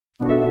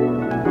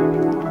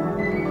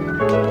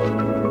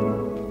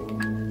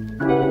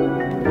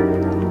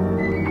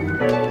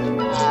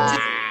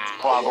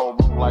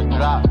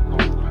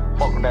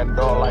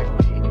don't like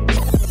me.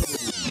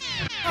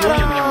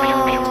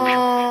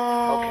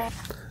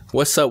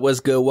 What's up? What's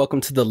good?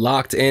 Welcome to the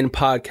Locked In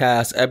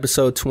Podcast,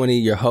 episode 20.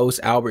 Your host,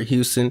 Albert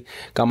Houston.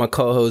 Got my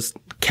co-host,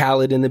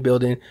 Khaled, in the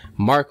building.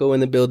 Marco in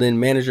the building.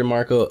 Manager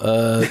Marco.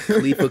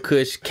 Khalifa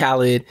Kush,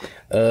 Khaled.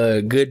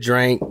 Good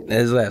drink.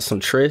 Is that some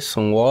Tris,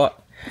 some Walt,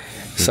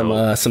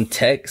 some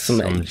Tech,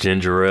 some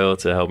ginger ale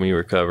to help me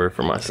recover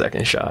from my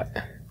second shot.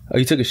 Oh,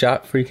 you took a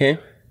shot before you came?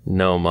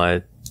 No,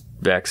 my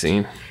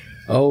vaccine.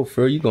 Oh,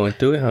 for you going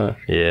through it, huh?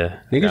 Yeah.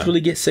 Niggas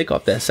really get sick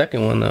off that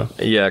second one, though.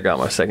 Yeah, I got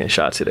my second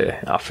shot today.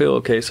 I feel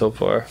okay so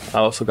far. I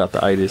also got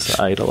the itis.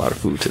 I ate a lot of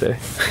food today.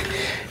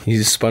 You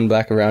just spun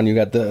back around. You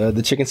got the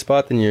chicken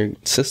spot, and your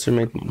sister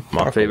made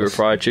my favorite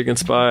fried chicken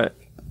spot.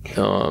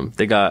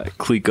 They got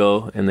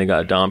Clico and they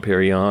got Dom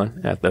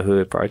Perignon at the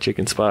Hood Fried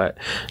Chicken Spot.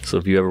 So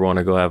if you ever want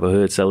to go have a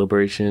Hood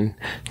celebration,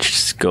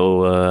 just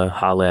go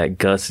holla at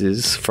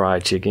Gus's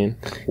Fried Chicken,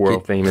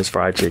 world famous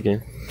fried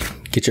chicken.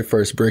 Get your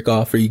first brick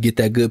off, or you get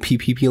that good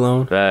PPP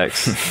loan.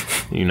 Facts.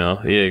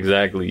 Yeah,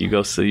 exactly. You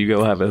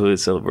go have a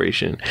Hood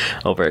celebration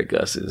over at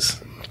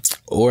Gus's,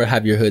 or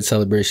have your Hood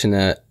celebration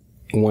at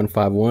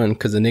 151,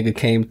 because a nigga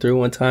came through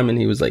one time and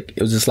he was like,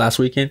 it was this last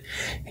weekend.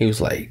 He's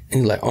like,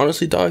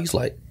 honestly, dog. He's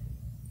like,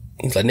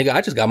 nigga,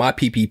 I just got my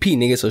PPP,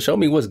 nigga. So show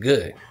me what's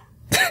good.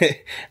 I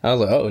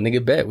was like, oh,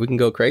 nigga, bet we can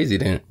go crazy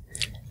then.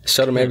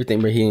 Showed him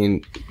everything, but he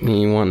ain't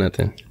want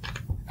nothing.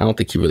 I don't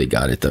think he really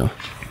got it though.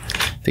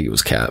 I think it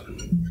was cap.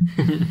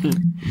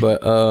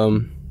 But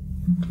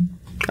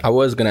I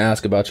was gonna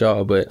ask about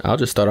y'all, but I'll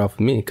just start off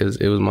with me because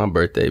it was my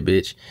birthday,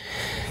 bitch.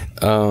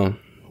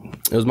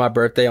 It was my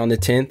birthday on the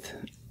 10th,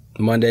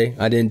 Monday.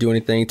 I didn't do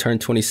anything. Turned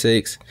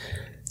 26.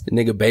 The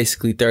nigga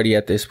basically 30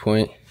 at this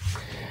point.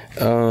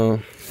 I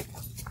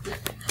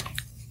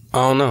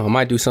don't know. I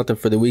might do something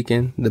for the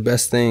weekend. The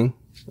best thing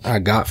I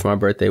got for my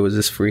birthday was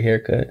this free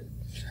haircut.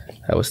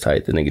 That was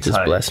tight. The nigga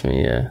just blessed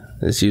me. Yeah,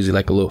 it's usually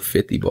like a little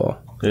 50 ball.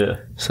 Yeah.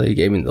 So he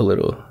gave me the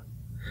little.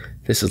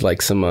 This is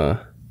like some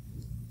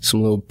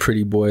little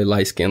pretty boy,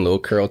 light skin, little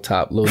curl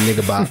top, little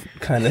nigga bop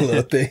kind of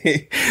little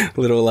thing.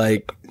 Little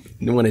like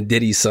one of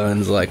Diddy's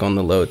sons, like on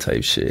the low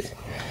type shit.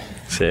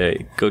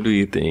 Say, go do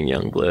your thing,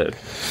 young blood.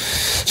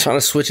 Trying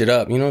to switch it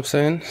up, you know what I'm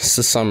saying? It's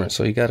the summer,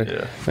 so you gotta.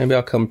 Yeah. Maybe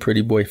I'll come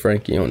pretty boy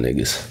Frankie on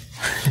niggas.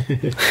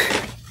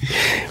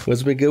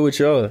 What's been good with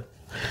y'all?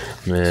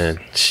 Man,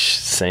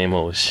 same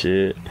old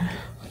shit.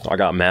 I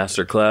got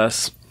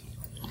masterclass.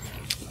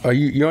 Are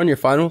you're on your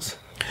finals?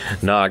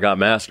 No, I got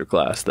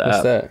masterclass.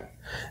 What's that?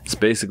 It's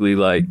basically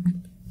like,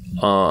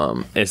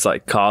 it's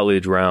like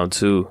college round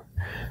 2.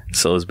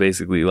 So it's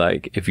basically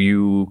like if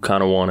you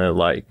kind of want to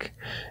like,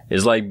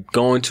 it's like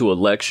going to a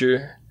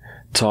lecture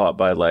taught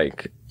by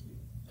like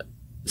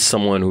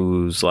someone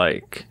who's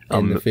like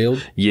in the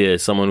field. Yeah,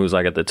 someone who's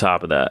like at the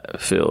top of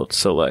that field.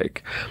 So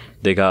like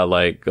they got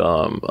like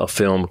a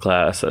film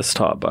class that's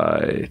taught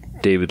by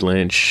David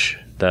Lynch.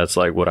 That's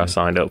like what I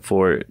signed up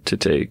for to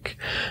take.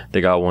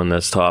 They got one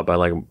that's taught by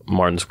like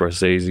Martin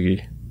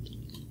Scorsese.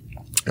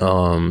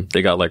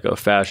 They got like a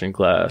fashion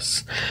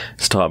class.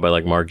 It's taught by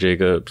like Marc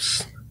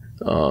Jacobs.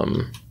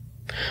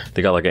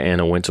 They got like an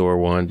Anna Wintour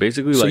one.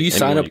 Basically, so like you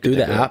sign up through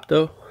the app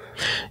though,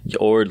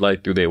 or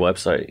like through their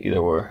website, either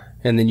or.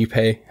 And then you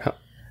pay.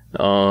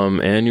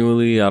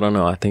 Annually, I don't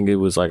know. I think it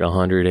was like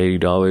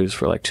 $180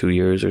 for like 2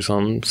 years or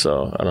something.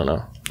 So I don't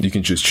know. You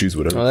can just choose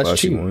whatever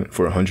class you want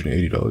for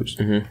 $180.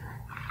 Mm-hmm.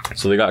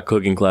 So they got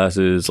cooking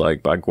classes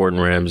like by Gordon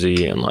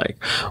Ramsay and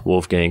like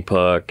Wolfgang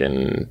Puck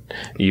and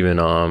even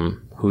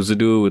who's the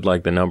dude with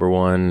like the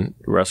 #1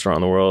 restaurant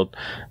in the world?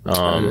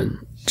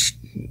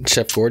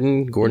 Chef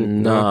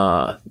Gordon?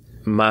 Nah,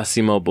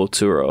 Massimo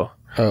Bottura.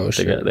 Oh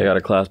shit! They got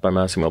a class by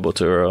Massimo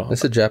Bottura.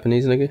 That's a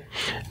Japanese nigga?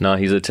 Nah,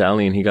 he's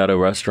Italian. He got a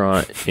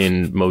restaurant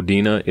in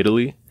Modena,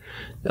 Italy.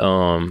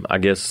 I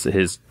guess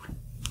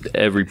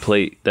every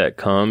plate that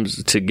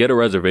comes, to get a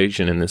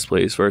reservation in this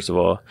place, first of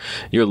all,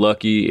 you're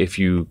lucky if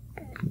you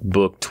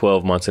book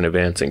 12 months in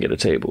advance and get a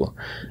table.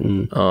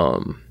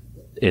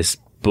 It's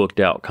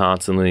booked out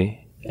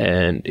constantly,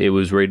 and it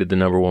was rated the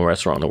 #1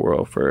 restaurant in the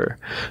world for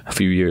a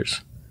few years.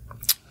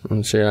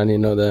 I'm sure I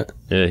didn't know that.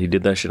 Yeah, he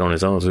did that shit on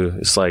his own too.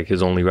 It's like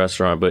his only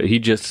restaurant, but he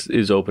just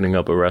is opening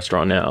up a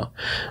restaurant now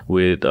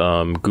with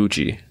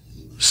Gucci.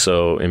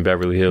 So in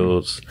Beverly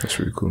Hills, that's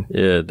really cool.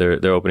 Yeah,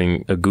 they're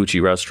opening a Gucci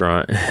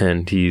restaurant,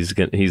 and he's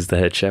the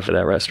head chef of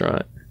that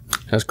restaurant.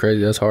 That's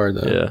crazy. That's hard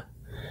though. Yeah.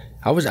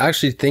 I was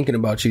actually thinking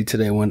about you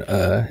today when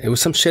it was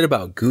some shit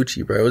about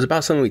Gucci, bro. It was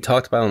about something we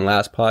talked about on the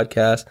last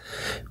podcast,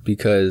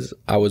 because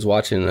I was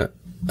watching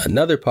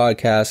another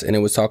podcast and it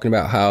was talking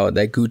about how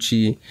that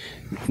Gucci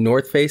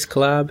North Face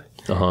collab,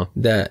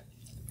 that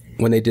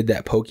when they did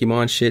that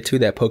Pokemon shit too,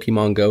 that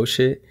Pokemon Go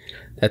shit,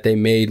 that they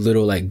made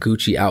little like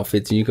Gucci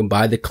outfits and you can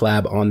buy the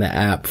collab on the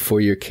app for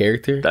your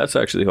character. That's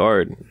actually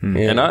hard.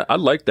 Yeah. And I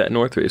like that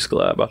North Face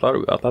collab.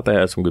 I thought they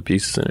had some good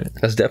pieces in it.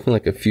 That's definitely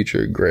like a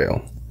future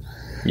grail.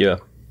 Yeah.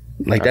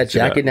 Like that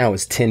jacket now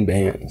is 10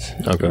 bands.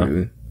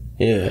 Okay.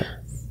 Yeah.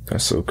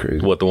 That's so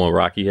crazy. What, the one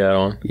Rocky had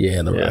on?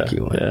 Yeah, the Rocky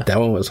one. Yeah. That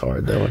one was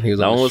hard though. He was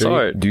that one was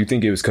hard. Do you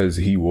think it was because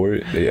he wore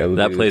it?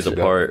 That plays a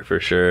part for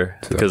sure.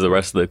 Because the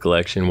rest of the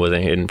collection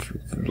wasn't hidden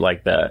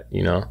like that,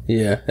 you know?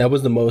 Yeah, that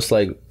was the most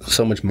like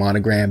so much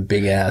monogram,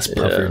 big ass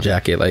puffer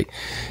jacket. Like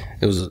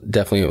it was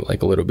definitely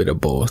like a little bit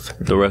of both.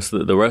 The rest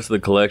of the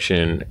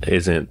collection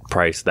isn't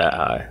priced that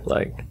high.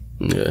 Like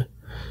yeah,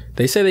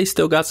 they say they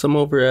still got some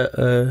over at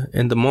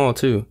in the mall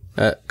too.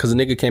 Because the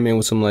nigga came in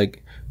with some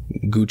like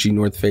Gucci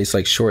North Face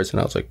like shorts, and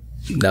I was like,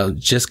 now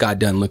just got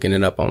done looking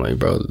it up. I'm like,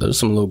 bro, there's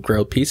some little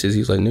grilled pieces.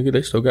 He's like, nigga,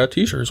 they still got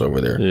t-shirts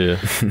over there. Yeah,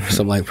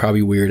 some like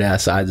probably weird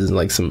ass sizes,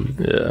 like some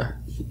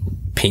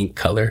pink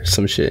color,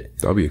 some shit.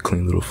 That'll be a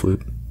clean little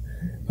flip.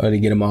 Oh, to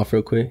get them off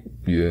real quick.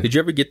 Yeah. Did you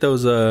ever get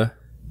those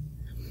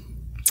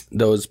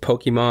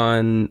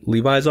Pokemon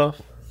Levi's off?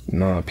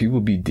 Nah,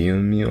 people be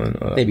DMing me on.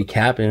 They be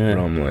capping.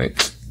 And I'm like.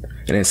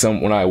 And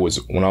then when I was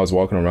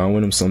walking around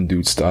with him, some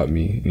dude stopped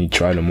me and he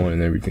tried them on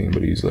and everything,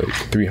 but he's like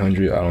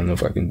 300. I don't know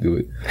if I can do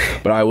it,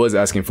 but I was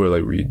asking for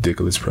like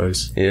ridiculous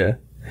price. Yeah,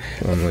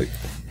 so I'm like,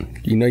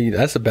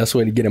 that's the best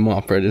way to get them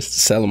off, bro. Just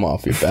sell them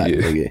off your back.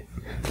 Yeah.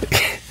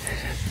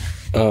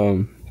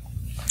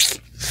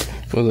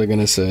 What was I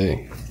gonna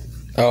say?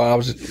 Oh,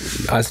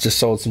 I just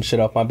sold some shit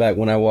off my back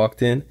when I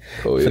walked in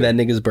for that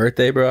nigga's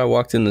birthday, bro. I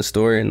walked in the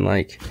store and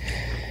like.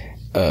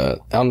 I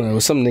don't know, it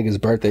was some nigga's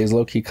birthday. It was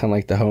low-key kind of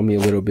like the homie a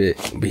little bit,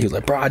 but he was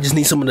like, bro, I just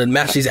need someone to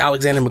match these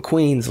Alexander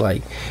McQueen's.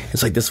 Like,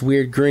 it's like this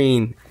weird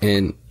green,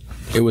 and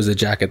it was a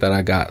jacket that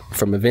I got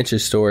from a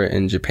vintage store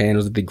in Japan. It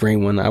was the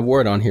green one. I wore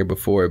it on here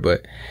before,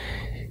 but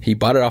he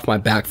bought it off my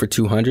back for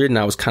 $200, and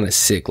I was kind of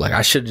sick. Like,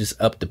 I should have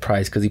just upped the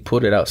price because he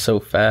pulled it out so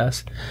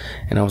fast,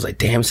 and I was like,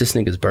 damn, it's this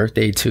nigga's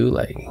birthday too.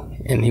 Like,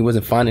 and he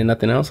wasn't finding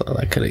nothing else.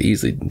 I could have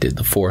easily did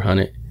the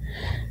 $400.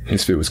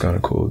 His fit was kind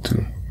of cool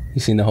too. You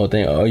seen the whole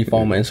thing? Oh, you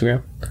follow my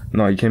Instagram?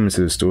 No, he came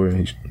into the store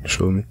and he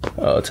showed me.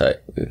 Oh, tight.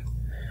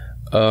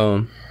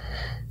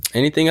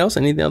 Anything else?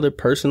 Anything other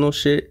personal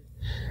shit?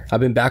 I've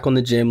been back on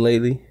the gym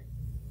lately.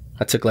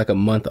 I took like a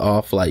month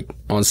off, like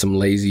on some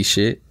lazy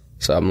shit.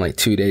 So I'm like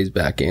 2 days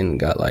back in.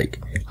 Got like,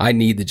 I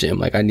need the gym.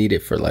 Like I need it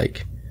for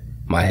like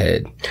my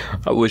head.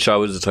 I wish I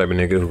was the type of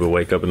nigga who could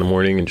wake up in the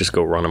morning and just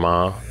go run a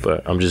mile,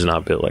 but I'm just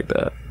not built like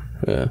that.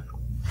 Yeah.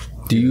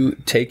 Do you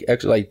take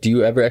do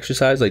you ever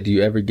exercise? Like, do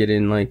you ever get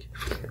in like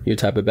your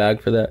type of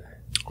bag for that?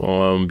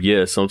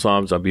 Yeah,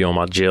 sometimes I'll be on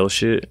my jail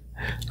shit.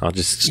 I'll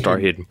just start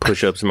hitting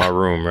push-ups in my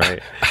room,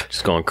 right?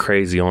 Just going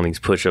crazy on these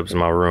push-ups in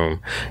my room.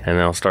 And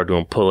then I'll start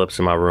doing pull-ups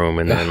in my room.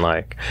 And then,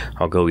 like,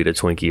 I'll go eat a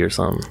Twinkie or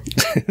something.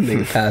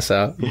 Nigga pass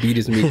out, beat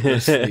his meat for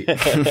sleep.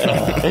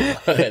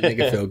 That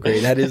nigga feel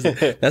great.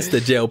 That's the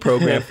jail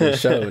program for the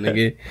show,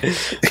 nigga.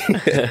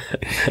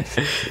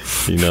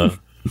 You know?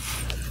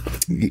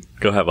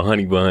 Go have a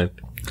honey bun.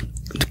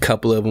 A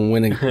couple of them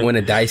win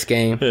a dice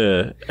game.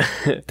 Yeah.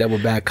 Double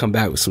back, come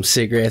back with some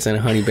cigarettes and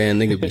a honey bun.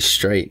 Nigga be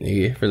straight,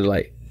 nigga, for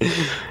like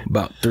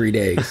about 3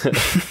 days.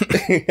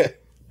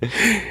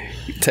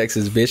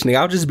 Texas bitch, nigga.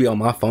 I'll just be on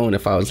my phone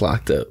if I was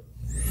locked up.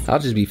 I'll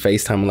just be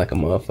FaceTiming like a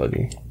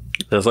motherfucker.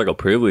 That's like a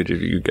privilege if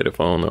you get a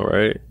phone though,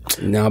 right?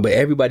 No, but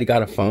everybody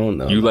got a phone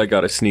though. You like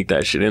gotta sneak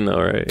that shit in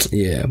though, right?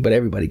 Yeah, but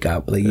everybody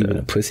got, like, even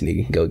a pussy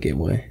nigga can go get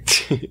one.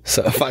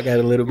 So if I got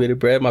a little bit of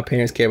bread, my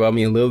parents care about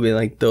me a little bit,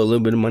 like throw a little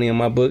bit of money on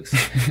my books,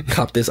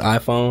 cop this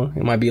iPhone.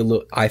 It might be a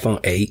little iPhone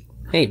 8.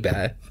 Ain't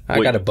bad. I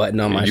got a button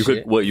on my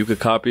shit. You could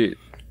copy it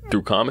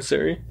through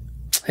commissary?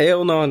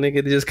 Hell no,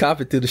 nigga. They just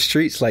cop it through the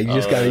streets. Like, you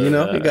just gotta, you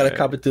gotta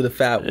cop it through the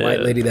fat white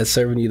lady that's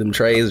serving you them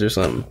trays or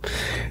something,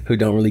 who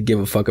don't really give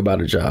a fuck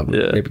about her job.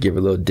 Yeah. Maybe give her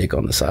a little dick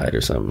on the side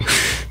or something.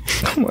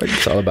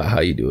 It's all about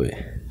how you do it.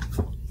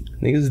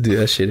 Niggas do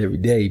that shit every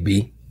day,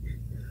 B.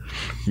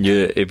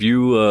 Yeah, if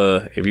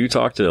you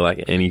talk to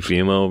like any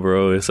female,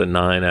 bro, it's a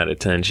 9 out of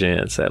 10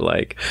 chance that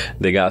like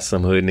they got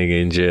some hood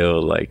nigga in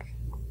jail, like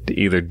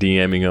either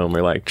DMing them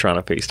or like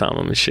trying to FaceTime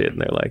them and shit,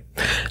 and they're like,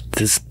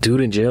 this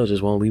dude in jail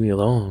just won't leave me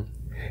alone.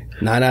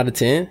 9 out of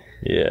 10?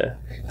 Yeah.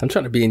 I'm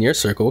trying to be in your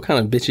circle. What kind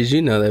of bitches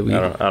you know that we...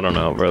 I don't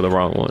know, bro. The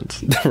wrong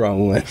ones. The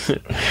wrong ones.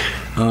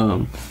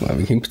 Well,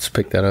 we can just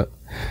pick that up.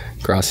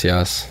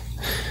 Gracias.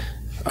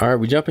 All right,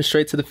 we jumping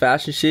straight to the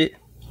fashion shit.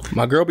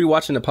 My girl be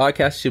watching the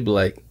podcast. She'll be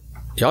like,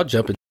 y'all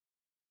jumping.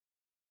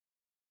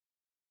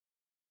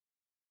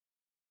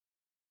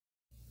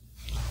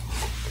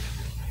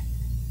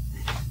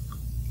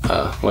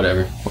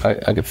 Whatever.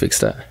 I can fix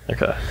that.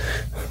 Okay.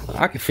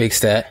 I can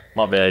fix that.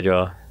 My bad,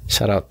 y'all.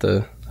 Shout out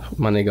to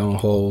my nigga on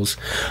holes.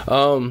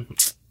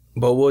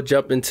 But we'll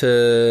jump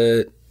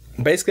into...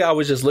 Basically, I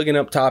was just looking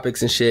up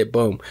topics and shit.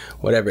 Boom.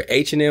 Whatever.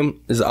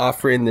 H&M is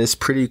offering this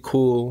pretty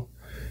cool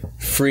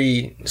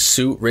free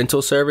suit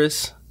rental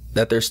service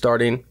that they're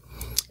starting.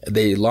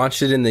 They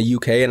launched it in the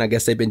UK, and I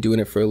guess they've been doing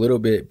it for a little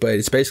bit. But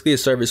it's basically a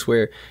service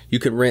where you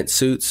can rent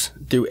suits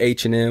through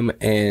H&M,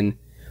 and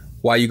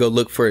while you go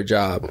look for a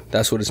job,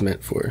 that's what it's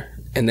meant for.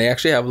 And they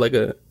actually have like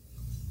a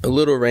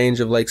little range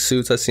of like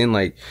suits. I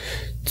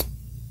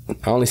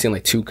only seen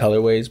like 2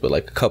 colorways, but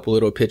like a couple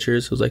little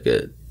pictures. It was like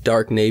a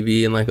dark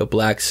navy and like a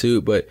black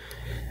suit. But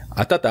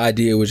I thought the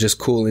idea was just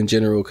cool in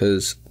general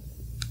because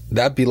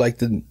that'd be like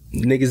the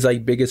niggas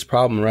like biggest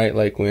problem, right?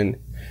 Like when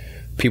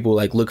people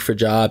like look for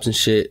jobs and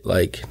shit,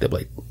 like they're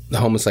like the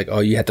homeless, like, oh,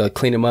 you have to like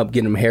clean them up,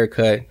 get them a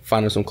haircut,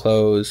 find them some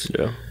clothes.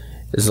 Yeah.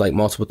 There's like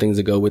multiple things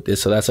that go with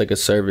this, so that's like a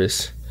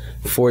service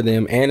for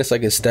them, and it's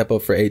like a step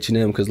up for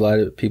H&M because a lot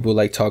of people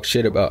like talk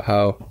shit about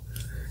how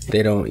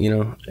they don't, you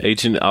know.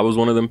 I was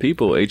one of them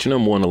people.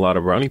 H&M won a lot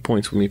of brownie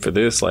points with me for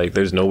this. Like,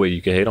 there's no way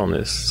you can hate on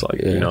this. It's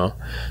like, you know,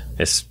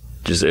 it's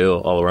just ill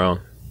all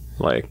around.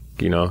 Like,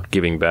 you know,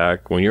 giving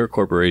back. When you're a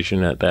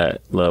corporation at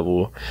that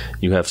level,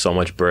 you have so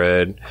much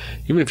bread.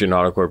 Even if you're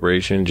not a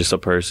corporation, just a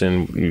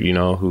person, you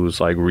know, who's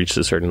like reached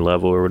a certain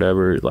level or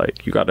whatever,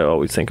 like, you got to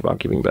always think about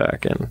giving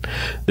back. And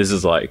this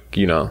is like,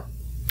 you know,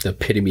 the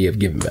epitome of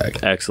giving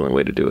back. Excellent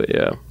way to do it.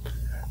 Yeah.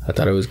 I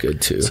thought it was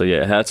good too. So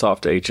yeah, hats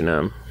off to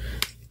H&M.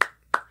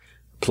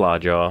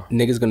 Applaud y'all.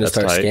 Niggas gonna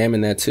start tight.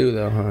 Scamming that too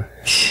though, huh?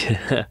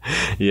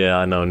 Yeah,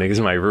 I know.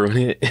 Niggas might ruin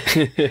it.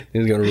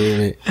 Niggas gonna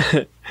ruin it.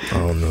 I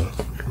don't know.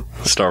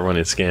 Start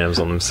running scams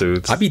on them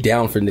suits. I'd be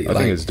down for niggas. I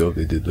think it's dope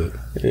they did that.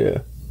 Yeah,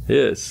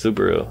 it's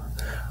super real.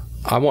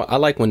 I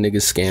like when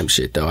niggas scam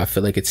shit though. I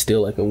feel like it's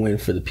still like a win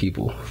for the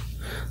people.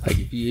 Like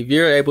if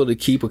you're able to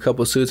keep a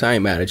couple suits, I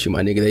ain't mad at you,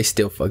 my nigga. They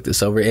still fucked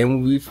us over,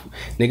 and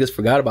niggas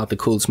forgot about the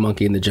coolest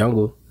monkey in the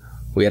jungle.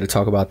 We had to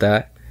talk about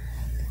that.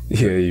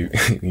 Yeah, you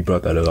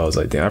brought that up. I was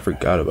like, damn, I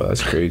forgot about it.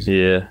 That's crazy.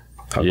 Yeah.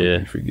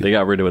 They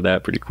got rid of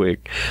that pretty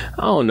quick.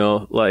 I don't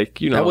know,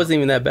 like, you know, that wasn't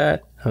even that bad.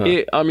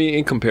 Huh. I mean,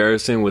 in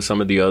comparison with some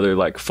of the other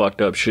like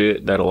fucked up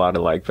shit that a lot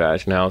of like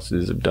fashion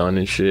houses have done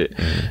and shit,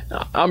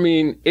 I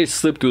mean, it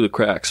slipped through the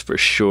cracks for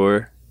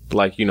sure.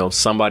 Like, you know,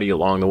 somebody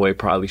along the way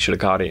probably should have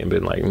caught it and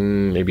been like,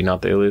 maybe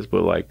not the illest,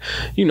 but like,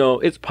 you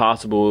know, it's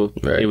possible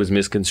it was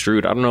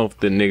misconstrued. I don't know if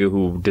the nigga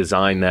who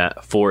designed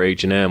that for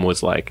H&M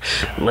was like,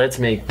 let's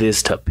make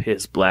this to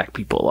piss black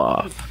people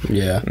off.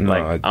 Yeah.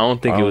 Like, I don't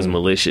think it was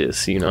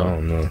malicious, you know. I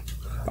don't know.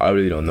 I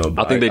really don't know.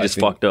 I think they just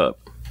fucked up.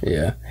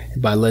 Yeah.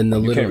 By letting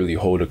you can't really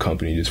hold a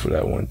company just for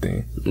that one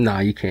thing.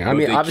 Nah, you can't. I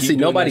mean, obviously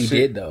nobody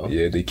did though.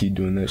 Yeah, they keep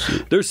doing that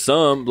shit. There's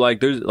some,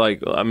 like,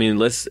 I mean,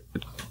 let's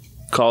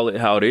call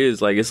it how it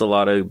is. Like, it's a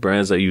lot of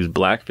brands that use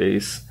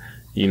blackface,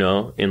 you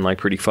know, in like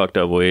pretty fucked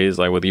up ways.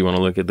 Like, whether you want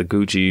to look at the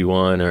Gucci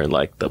one or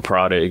like the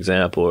Prada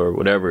example or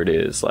whatever it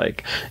is,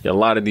 like a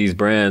lot of these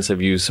brands have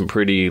used some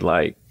pretty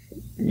like,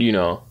 you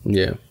know,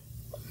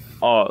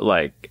 all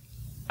like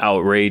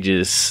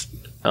outrageous,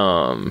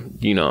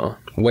 you know,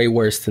 way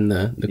worse than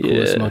the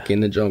coolest monkey in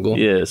the jungle.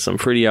 Yeah, some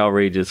pretty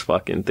outrageous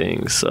fucking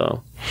things.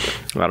 So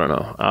I don't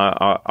know.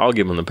 I'll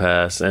give them the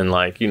pass, and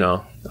like, you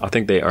know, I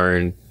think they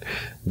earned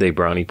they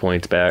brownie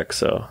points back.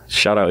 So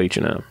shout out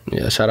H&M.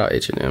 Yeah, shout out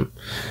H&M.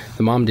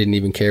 The mom didn't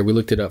even care. We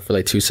looked it up for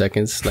like 2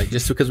 seconds, like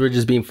just because we're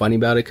just being funny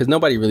about it, because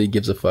nobody really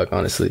gives a fuck,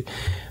 honestly.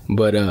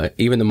 But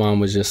even the mom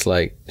was just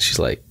like, she's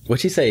like,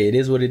 what'd she say? It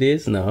is what it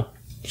is? No.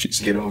 She's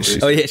get over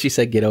it. Oh yeah, she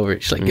said get over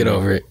it. She's like, get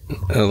over it.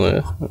 I was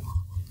like,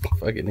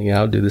 fuck it, nigga,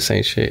 I'll do the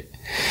same shit.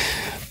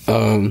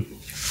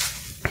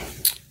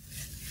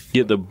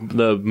 Yeah,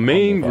 the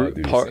main part,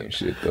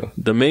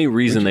 the main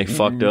reason they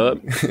fucked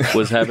up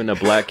was having a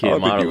black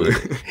kid model it.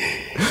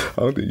 I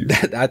don't think you.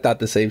 I thought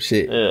the same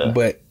shit. Yeah.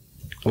 But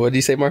what did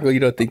you say, Marco? You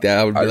don't think that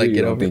I would be like, get over it?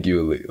 I don't think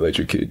you would let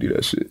your kid do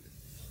that shit.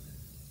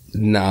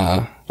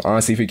 Nah.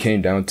 Honestly, if it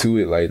came down to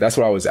it, like, that's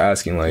what I was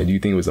asking. Like, do you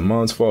think it was the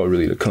mom's fault or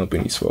really the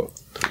company's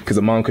fault? Because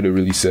the mom could have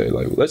really said,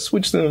 like, let's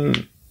switch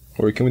them,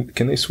 or can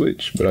they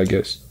switch? But I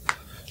guess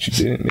she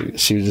didn't. Maybe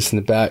she was just in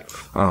the back.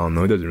 I don't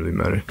know. It doesn't really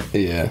matter.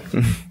 Yeah.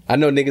 I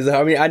know niggas.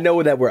 I mean, I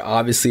know that we're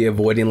obviously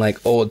avoiding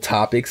like old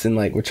topics, and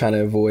like we're trying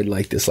to avoid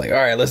like this. Like, all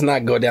right, let's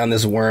not go down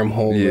this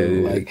wormhole.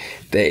 Yeah. Like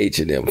the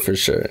H&M for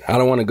sure. I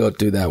don't want to go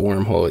through that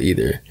wormhole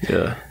either.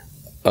 Yeah.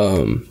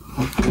 God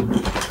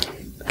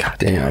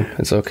damn,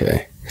 it's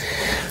okay.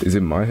 Is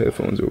it my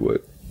headphones or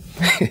what?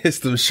 It's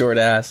them short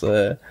ass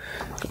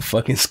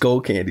fucking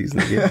skull candies,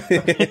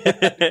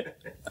 nigga.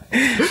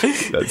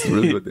 That's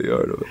really what they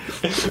are, though.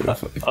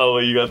 Oh,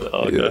 you got the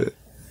okay.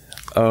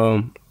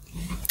 Yeah.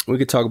 We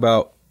could talk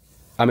about,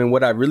 I mean,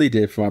 what I really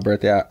did for my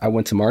birthday. I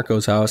went to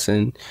Marco's house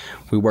and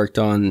we worked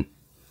on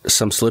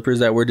some slippers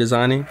that we're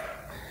designing.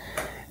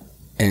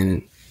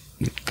 And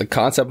the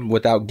concept,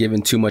 without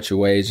giving too much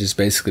away, is just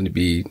basically to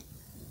be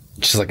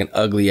just like an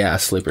ugly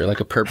ass slipper, like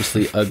a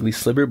purposely ugly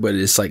slipper, but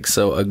it's like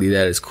so ugly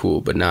that it's cool,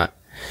 but not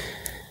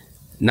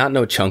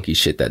no chunky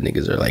shit that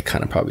niggas are like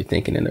kind of probably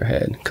thinking in their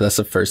head. Because that's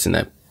the first thing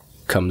that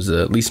comes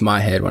to at least my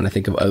head when I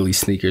think of ugly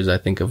sneakers. I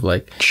think of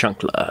like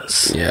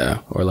chunkless, yeah,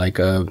 or like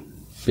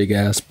big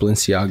ass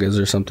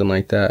Balenciagas or something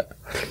like that.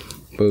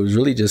 But it was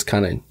really just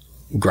kind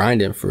of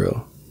grinding for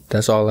real.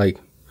 That's all like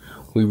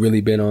we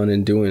really been on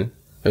and doing,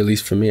 or at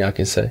least for me, I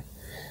can say.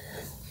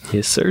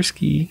 Yes,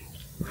 sirski.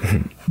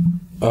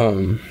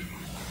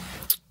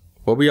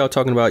 What were y'all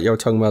talking about? Y'all were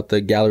talking about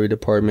the gallery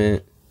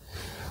department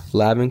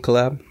Lavin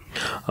collab?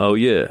 Oh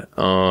yeah.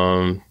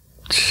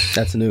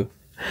 That's new.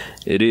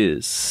 It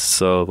is.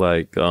 So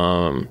like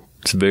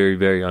it's very,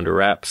 very under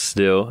wraps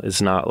still.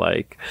 It's not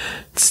like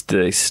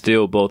they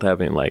still both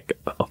having like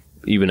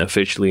even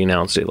officially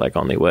announced it like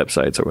on their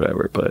websites or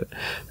whatever. But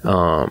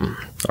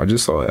I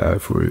just saw an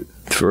ad for it.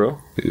 for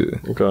real?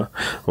 Yeah. Okay.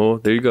 Well,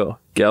 there you go.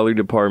 Gallery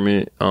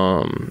Department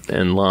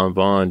and Lon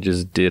Vaughn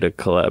just did a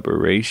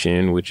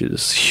collaboration, which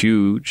is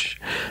huge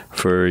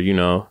for, you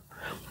know,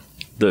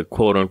 the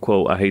quote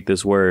unquote, I hate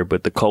this word,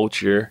 but the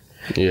culture.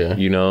 Yeah.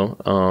 You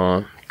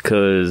know,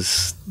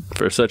 because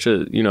for such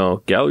a, you know,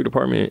 Gallery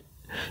Department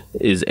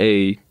is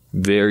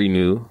very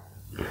new.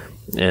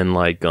 And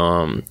like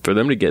for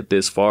them to get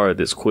this far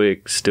this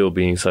quick, still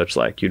being such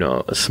like, you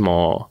know, a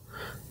small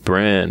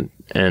brand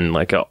and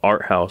like an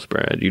art house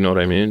brand, you know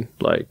what I mean?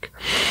 Like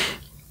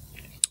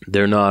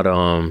they're not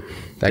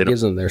that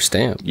gives them their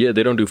stamp. Yeah,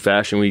 they don't do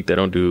fashion week, they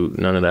don't do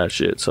none of that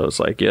shit. So it's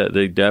like, yeah,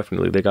 they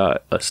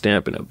got a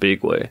stamp in a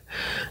big way.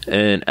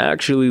 And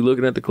actually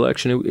looking at the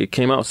collection, it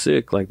came out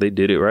sick. Like they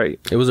did it right.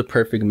 It was a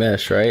perfect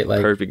mesh, right?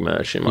 Like perfect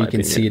mesh in my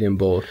opinion. You can see it in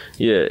both.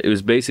 Yeah, it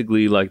was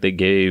basically like they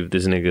gave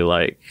this nigga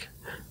like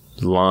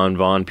Lon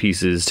Vaughn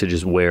pieces to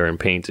just wear and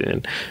paint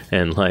in,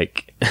 and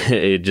like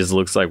it just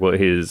looks like what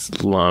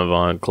his Lon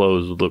Vaughn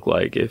clothes would look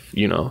like if,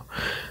 you know,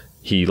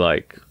 he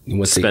like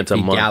spent a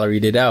month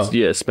galleried it out.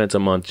 Yeah, spent a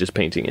month just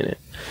painting in it.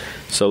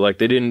 So like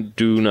they didn't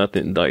do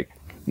nothing like,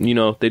 you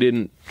know, they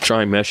didn't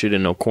try and mesh it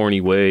in a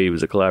corny way. It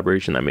was a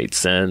collaboration that made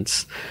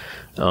sense,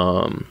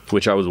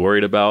 which I was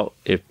worried about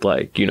if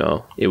like, you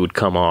know, it would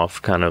come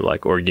off kind of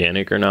like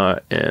organic or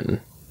not.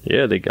 And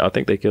yeah, I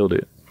think they killed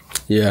it.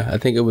 Yeah, I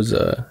think it was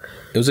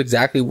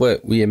exactly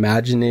what we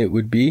imagined it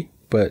would be,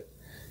 but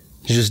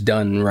it's just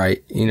done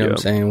right. You know what I'm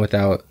saying?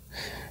 Without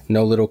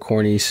no little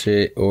corny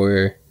shit.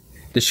 Or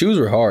the shoes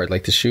were hard.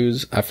 Like the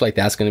shoes, I feel like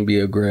that's gonna be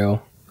a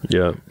grail.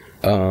 Yeah.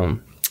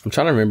 I'm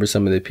trying to remember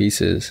some of the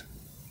pieces.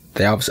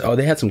 They obviously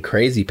they had some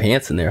crazy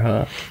pants in there,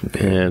 huh?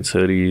 Pants,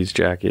 hoodies,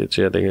 jackets.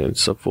 Yeah, they had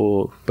a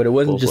full. But it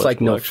wasn't just like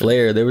collection.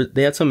 No flare.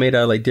 They had some made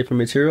out of like different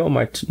material.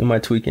 Am I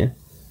tweaking?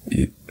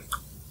 Yeah.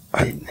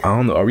 I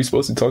don't know. Are we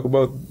supposed to talk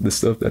about the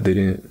stuff that they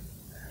didn't?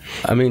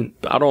 I mean,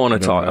 I don't want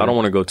to talk. I don't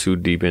want to go too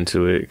deep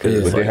into it.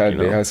 Yeah, but like,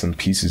 they had some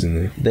pieces in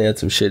there. They had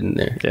some shit in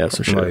there. Yeah,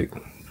 some shit. Like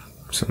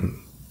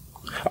some.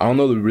 I don't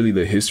know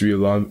the history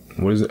of Lon.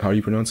 What is it? How do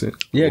you pronounce it?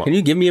 Yeah, can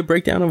you give me a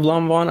breakdown of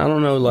Lon Vaughn? I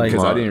don't know, like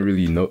because I didn't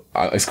really know.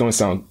 It's gonna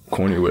sound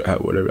corny or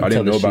whatever. I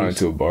didn't know about it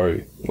until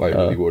Barry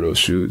really wore those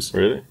shoes.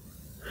 Really?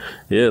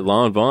 Yeah,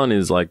 Lon Vaughn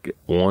is like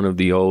one of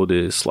the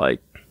oldest like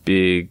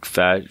big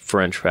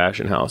French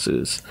fashion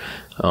houses.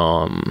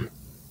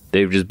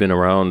 They've just been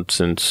around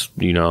since,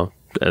 you know,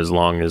 as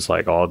long as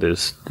like all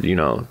this, you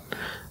know,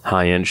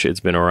 high end shit's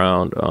been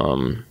around.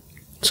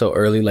 So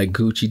early like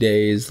Gucci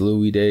days,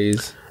 Louis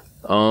days.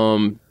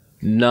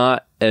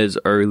 Not as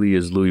early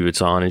as Louis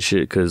Vuitton and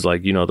shit, because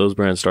like, you know, those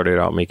brands started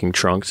out making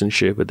trunks and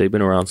shit, but they've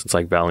been around since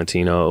like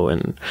Valentino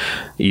and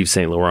Yves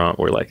Saint Laurent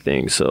were like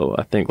things. So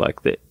I think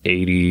like the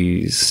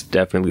 80s,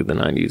 definitely the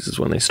 90s is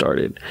when they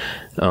started.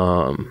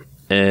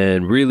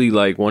 And really,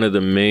 like, one of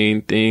the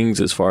main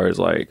things, as far as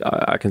like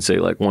I can say,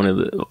 like one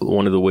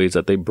of the ways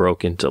that they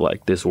broke into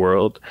like this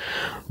world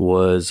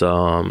was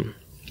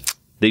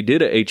they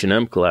did a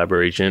H&M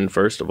collaboration.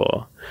 First of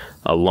all,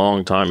 a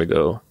long time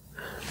ago.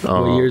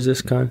 What year is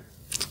this, Con?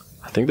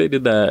 I think they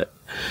did that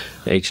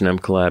H&M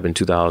collab in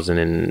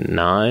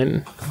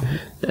 2009,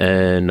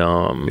 and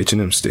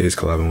H&M stays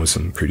collabing with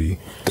some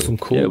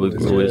cool,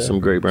 with some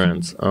great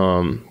brands.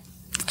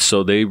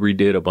 So they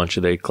redid a bunch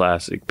of their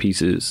classic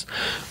pieces.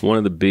 One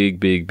of the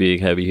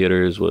big heavy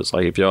hitters was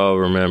like, if y'all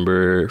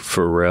remember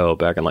Pharrell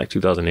back in like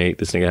 2008,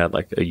 this nigga had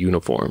like a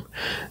uniform,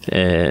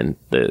 and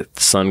the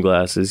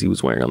sunglasses he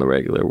was wearing on the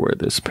regular were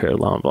this pair of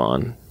Lon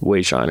Vaughn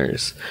Way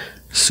Shiners.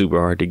 Super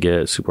hard to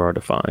get, super hard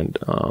to find.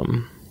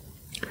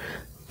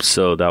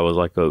 So that was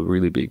like a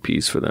really big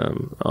piece for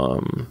them.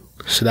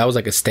 So that was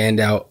like a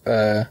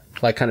standout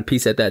like kind of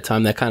piece at that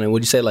time that kind of,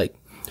 would you say, like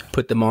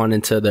put them on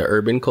into the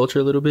urban culture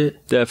a little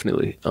bit?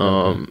 Definitely.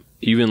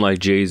 Even like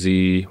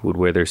Jay-Z would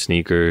wear their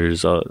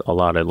sneakers. A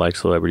lot of like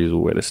celebrities would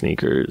wear the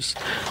sneakers.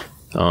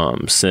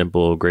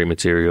 Simple, great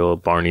material.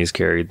 Barney's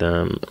carried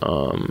them.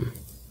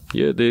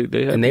 Yeah, they had,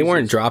 and they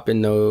weren't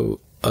dropping no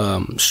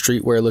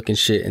streetwear looking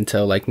shit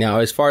until like now,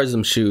 as far as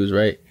them shoes,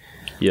 right?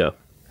 Yeah.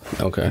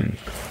 Okay.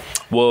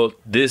 Well,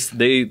 I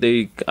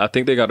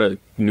think they got a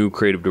new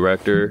creative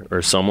director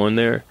or someone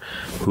there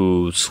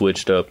who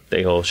switched up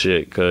their whole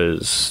shit,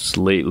 because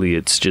lately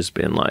it's just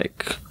been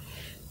like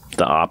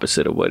the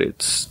opposite of what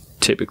it's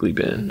typically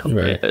been.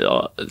 Right.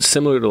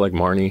 Similar to like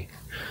Marni.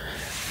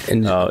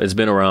 And it's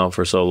been around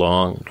for so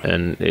long,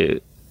 and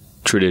it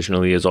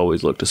traditionally has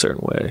always looked a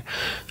certain way,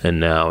 and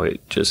now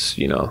it just,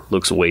 you know,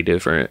 looks way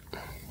different.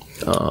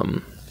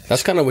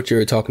 That's kind of what you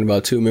were talking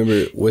about too.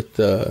 Remember with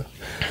the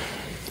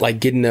like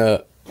getting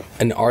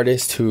an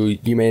artist who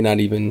he might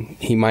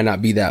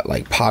not be that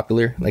like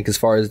popular, like as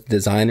far as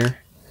designer,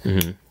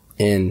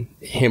 and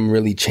him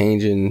really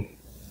changing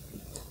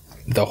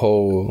the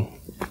whole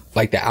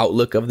like the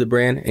outlook of the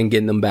brand and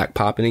getting them back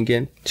popping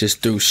again,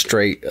 just through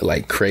straight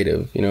like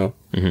creative, you know.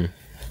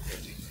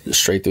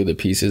 Straight through the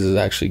pieces is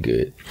actually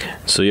good.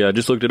 So yeah, I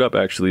just looked it up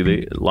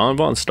actually. Lon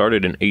Vaughn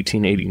started in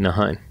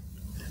 1889.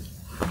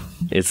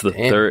 It's the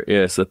Damn. third. Yeah,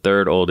 it's the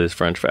third oldest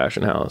French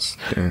fashion house.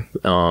 In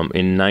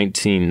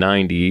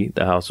 1990,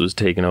 the house was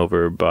taken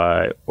over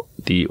by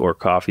the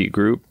Orcoffey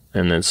Group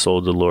and then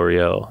sold to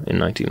L'Oreal in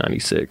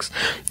 1996.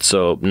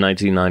 So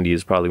 1990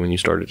 is probably when you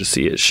started to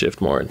see it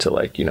shift more into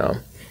like, you know,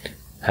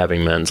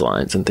 having men's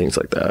lines and things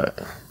like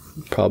that.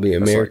 Probably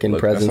American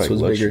presence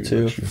was bigger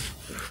too. luxury.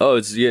 Oh,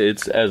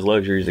 it's as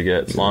luxury as it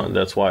gets.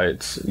 That's why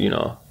it's, you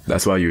know.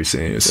 That's why you were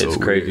saying it's so It's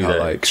crazy weird how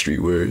that- like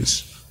streetwear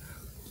is.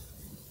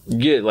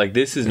 Yeah, like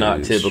this is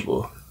not is.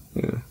 typical.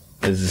 Yeah.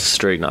 This is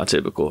straight not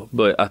typical.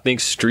 But I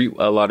think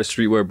a lot of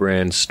streetwear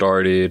brands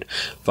started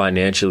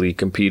financially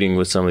competing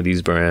with some of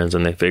these brands,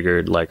 and they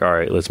figured like, all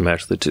right, let's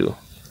match the two.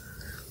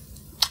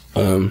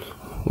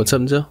 What's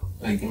up, Jill?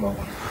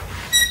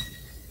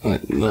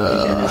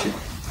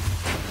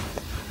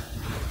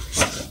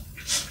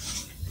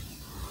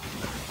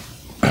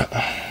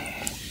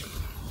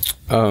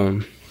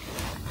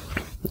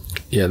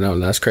 Yeah, no,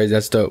 that's crazy.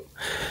 That's dope.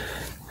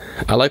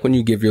 I like when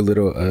you give your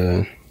little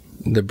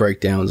the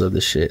breakdowns of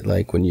the shit.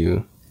 Like when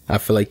you, I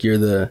feel like you're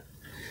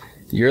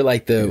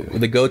like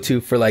the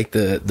go-to for like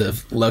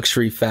the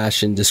luxury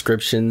fashion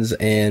descriptions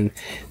and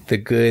the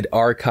good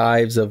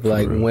archives of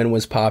like when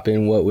was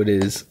popping, what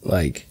it is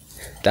like.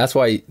 That's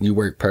why you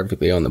work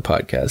perfectly on the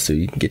podcast, so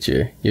you can get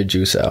your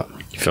juice out.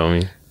 You feel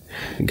me?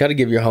 You got to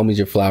give your homies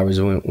your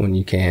flowers when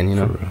you can, you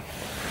know.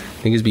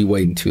 Niggas be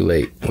waiting too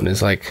late when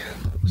it's like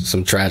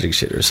some tragic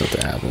shit or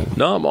something happening.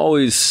 No, I'm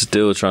always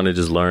still trying to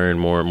just learn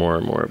more and more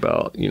and more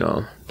about, you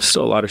know,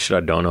 still a lot of shit I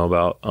don't know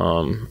about.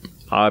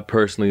 I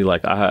personally,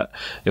 like,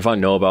 if I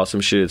know about some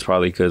shit, it's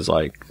probably because,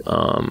 like,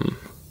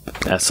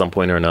 at some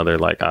point or another,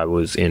 like, I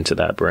was into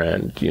that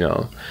brand, you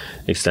know,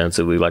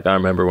 extensively. Like, I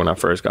remember when I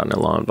first got into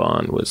Lawn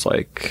Bond was,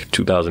 like,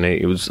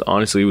 2008. It was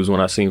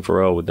when I seen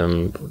Pharrell with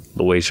them,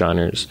 the Way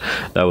Shiners.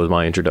 That was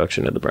my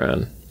introduction to the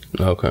brand.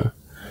 Okay.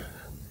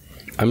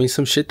 I mean,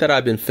 some shit that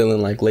I've been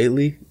feeling like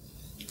lately,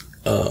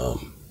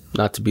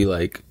 not to be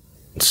like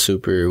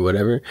super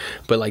whatever,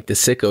 but like the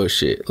Sicko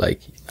shit.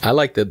 Like, I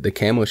like the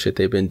camo shit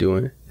they've been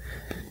doing.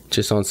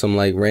 Just on some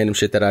like random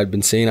shit that I've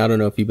been seeing. I don't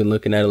know if you've been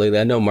looking at it lately.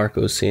 I know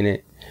Marco's seen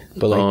it.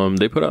 But like,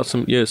 they put out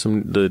some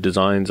the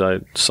designs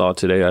I saw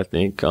today, I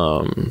think,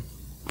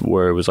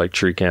 where it was like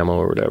tree camo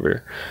or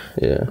whatever.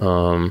 Yeah.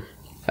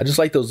 I just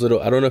like those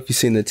little, I don't know if you've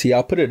seen the tee.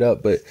 I'll put it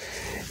up, but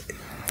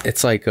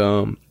it's like,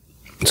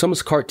 it's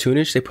almost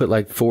cartoonish. They put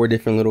like 4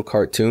 different little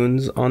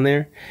cartoons on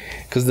there.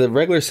 Because the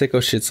regular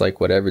Sicko shit's like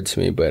whatever to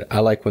me, but I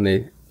like when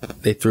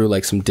they threw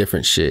like some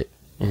different shit.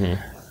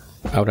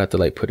 Mm-hmm. I would have to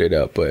like put it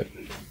up, but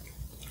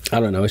I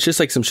don't know. It's just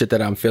like some shit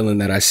that I'm feeling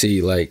that I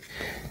see like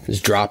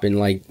is dropping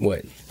like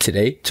what,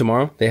 today,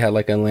 tomorrow? They had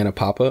like an Atlanta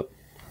pop-up.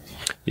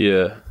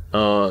 Yeah.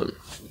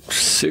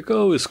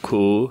 Sicko is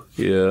cool.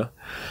 Yeah.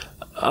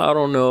 I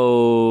don't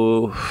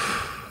know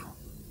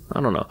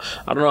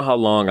how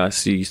long I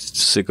see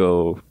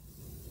Sicko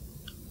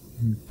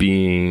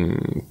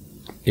being.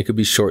 It could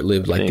be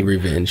short-lived, like the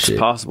revenge it's shit.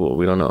 possible.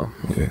 We don't know.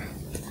 Yeah.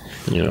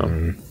 You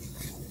know.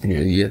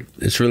 Yeah,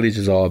 it's really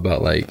just all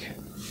about like,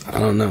 I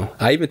don't know.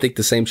 I even think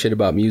the same shit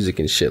about music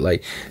and shit.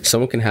 Like,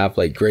 someone can have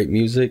like great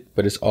music,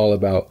 but it's all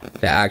about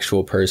the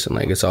actual person.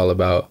 Like, it's all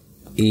about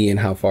E and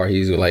how far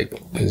he's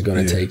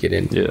gonna take it,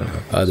 and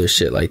other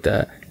shit like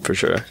that. For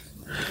sure.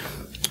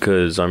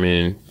 Because I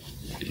mean,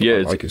 yeah,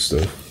 I like his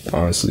stuff.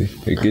 Honestly,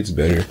 it gets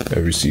better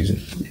every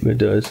season. It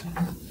does.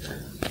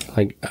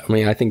 Like, I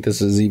mean, I think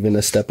this is even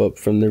a step up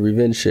from the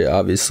revenge shit.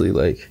 Obviously,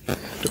 like.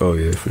 Oh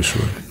yeah, for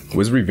sure.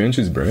 Was Revenge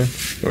his brand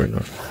or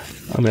not?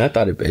 I mean, I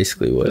thought it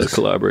basically was it's a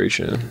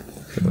collaboration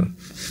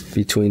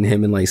between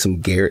him and like some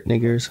Garrett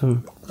nigga or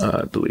something.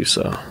 I believe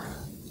so.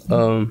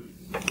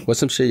 What's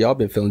some shit y'all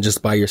been feeling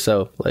just by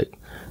yourself? Like,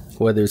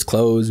 whether it's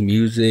clothes,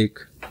 music.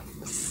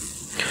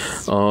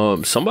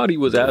 Somebody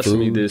was asking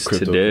me this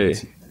today.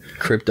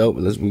 Crypto,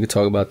 we could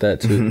talk about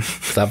that too.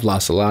 'Cause I've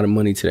lost a lot of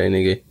money today,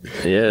 nigga.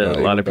 Yeah, a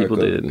lot of people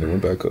did. They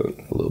went back up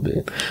A little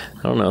bit.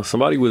 I don't know.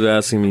 Somebody was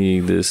asking me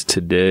this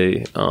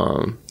today.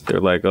 They're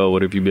like, "Oh,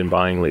 what have you been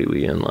buying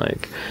lately?" And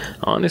like,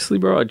 honestly,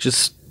 bro, I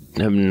just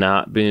have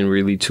not been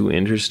really too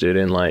interested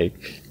in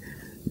like.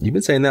 You've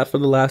been saying that for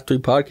the last 3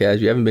 podcasts.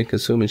 You haven't been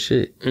consuming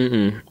shit.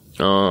 I'm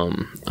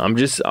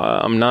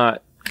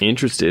not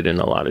interested in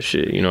a lot of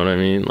shit. You know what I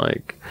mean?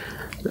 Like,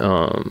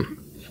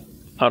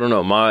 I don't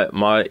know.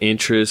 My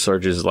interests are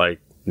just like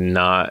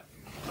not,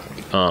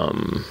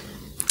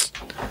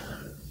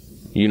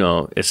 you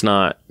know, it's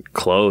not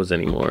clothes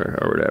anymore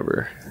or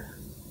whatever.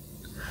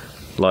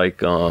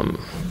 Like,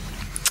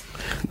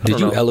 Did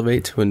you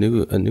elevate to a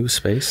new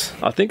space?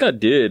 I think I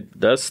did.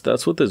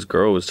 That's what this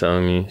girl was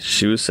telling me.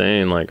 She was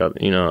saying like,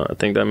 you know, I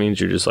think that means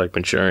you're just like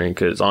maturing.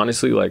 Because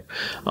honestly, like,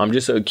 I'm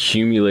just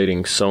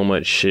accumulating so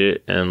much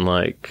shit, and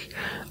like,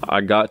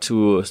 I got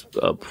to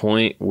a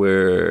point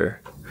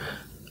where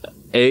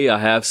A, I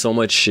have so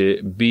much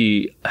shit.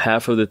 B,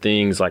 half of the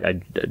things like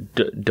I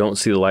don't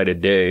see the light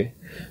of day.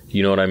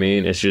 You know what I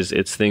mean?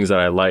 It's things that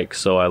I like.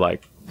 So I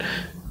like.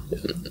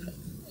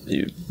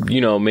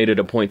 made it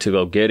a point to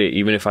go get it,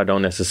 even if I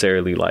don't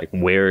necessarily like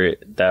wear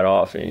it that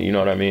often, you know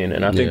what I mean?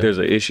 And I think there's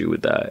an issue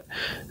with that.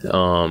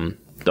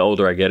 The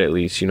older I get, at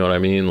least, you know what I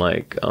mean?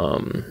 Like,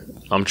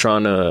 I'm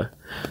trying to,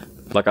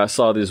 like, I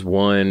saw this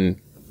one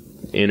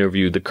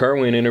interview, the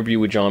Kerwin interview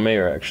with John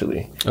Mayer,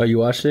 actually. Oh, you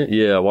watched it?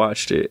 Yeah, I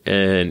watched it.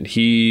 And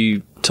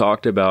he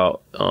talked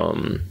about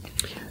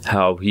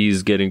how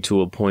he's getting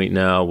to a point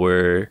now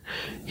where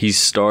he's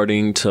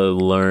starting to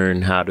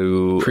learn how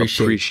to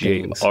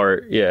appreciate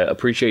art. Yeah,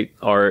 appreciate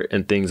art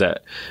and things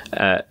at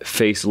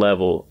face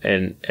level.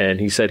 And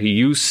he said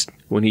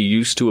when he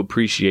used to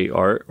appreciate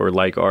art or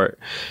like art,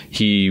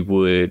 he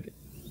would,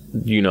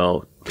 he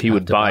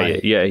would buy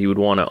it. Yeah, he would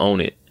want to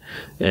own it.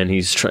 And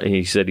he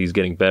said he's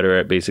getting better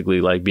at basically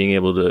like being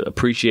able to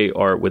appreciate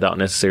art without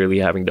necessarily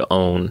having to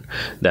own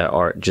that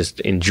art,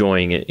 just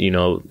enjoying it,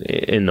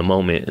 in the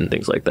moment and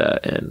things like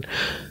that. And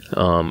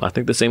I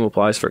think the same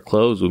applies for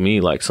clothes with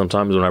me. Like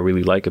sometimes when I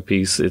really like a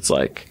piece, it's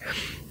like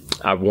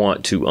I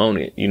want to own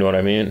it, you know what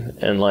I mean?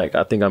 And like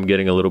I think I'm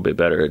getting a little bit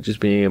better at just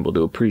being able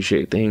to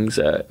appreciate things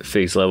at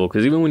face level,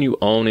 because even when you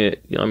own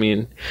it, I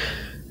mean,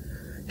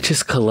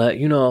 just collect,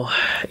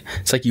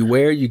 it's like you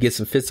wear, you get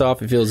some fits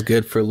off, it feels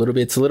good for a little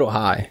bit. It's a little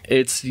high.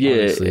 It's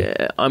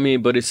I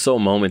mean, but it's so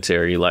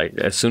momentary. Like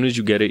as soon as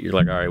you get it, you're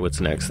like, all right, what's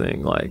the next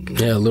thing?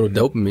 Like, yeah, a little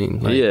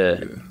dopamine.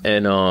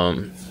 And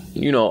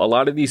a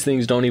lot of these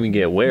things don't even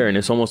get wear, and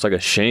it's almost like a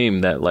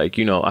shame that like,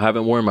 I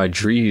haven't worn my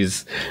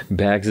Drees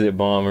back zip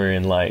bomber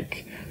in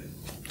like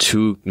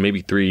 2,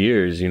 maybe 3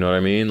 years, you know what I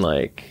mean?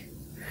 Like,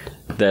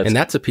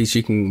 that's a piece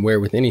you can wear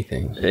with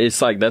anything.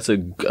 It's like that's a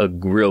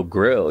real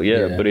grill,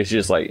 yeah. But it's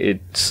just like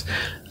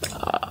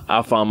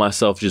I found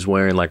myself just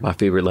wearing like my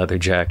favorite leather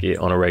jacket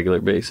on a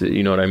regular basis.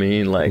 You know what I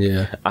mean? Like,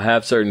 I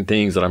have certain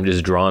things that I'm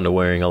just drawn to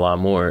wearing a lot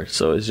more.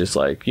 So it's just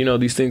like,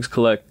 these things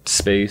collect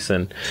space,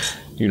 and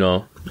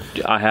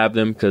I have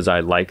them because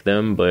I like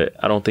them, but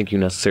I don't think you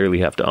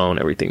necessarily have to own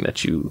everything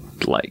that you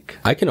like.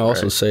 I can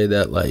also say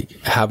that like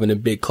having a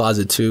big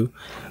closet too,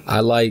 I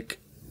like.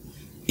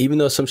 Even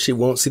though some shit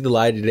won't see the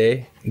light of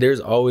day, there's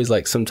always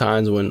like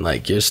sometimes when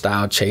like your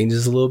style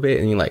changes a little bit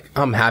and you're like,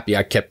 I'm happy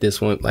I kept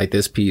this one, like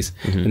this piece.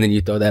 And then you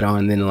throw that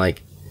on, and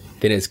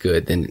then it's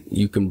good. Then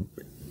you can,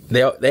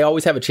 they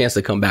always have a chance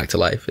to come back to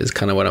life is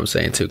kind of what I'm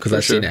saying too. Cause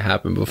I've seen it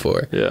happen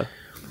before. Yeah.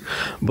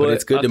 But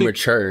it's good to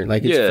mature.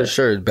 Like it's for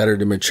sure better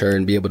to mature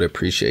and be able to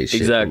appreciate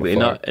shit. Exactly.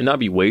 And not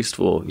be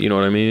wasteful. You know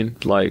what I mean?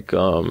 Like,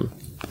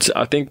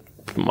 I think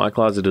my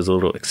closet is a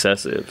little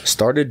excessive.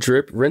 Start a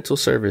drip rental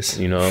service,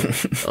 just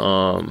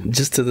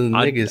to the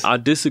niggas. I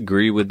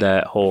disagree with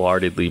that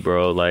wholeheartedly,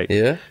 bro. Like,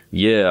 I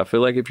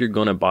feel like if you're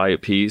gonna buy a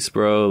piece,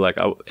 bro, like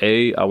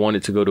I want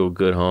it to go to a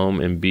good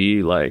home, and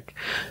B, like,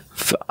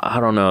 I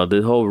don't know,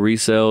 the whole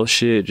resale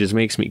shit just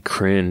makes me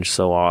cringe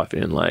so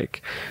often.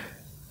 Like,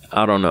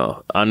 I don't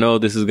know. I know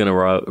this is gonna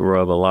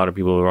rub a lot of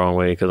people the wrong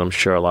way, because I'm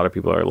sure a lot of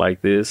people are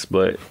like this,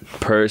 but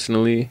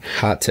personally,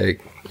 hot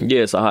take.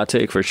 Yeah, it's a hot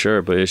take for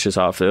sure, but it's just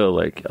how I feel.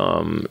 Like,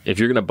 if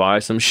you're gonna buy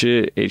some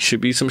shit, it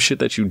should be some shit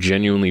that you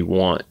genuinely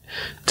want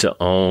to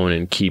own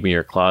and keep in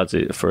your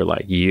closet for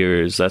like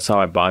years. That's how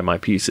I buy my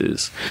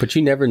pieces. But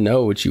you never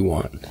know what you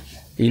want.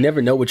 You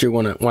never know what you're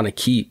gonna want to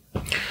keep,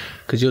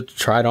 because you'll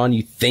try it on,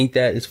 you think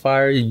that it's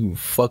fire, you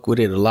fuck with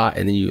it a lot,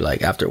 and then you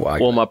like after a while.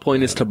 Well, my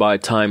point is to buy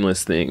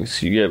timeless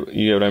things. You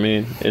get what I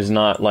mean? It's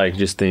not like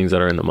just things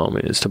that are in the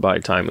moment. It's to buy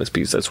timeless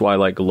pieces. That's why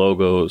like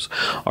logos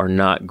are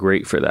not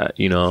great for that.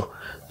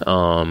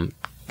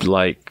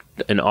 Like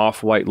an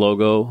off-white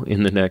logo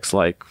in the next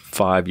like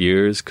 5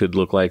 years could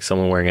look like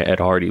someone wearing an Ed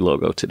Hardy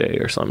logo today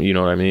or something. You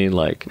know what I mean?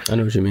 Like, I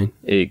know what you mean.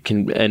 It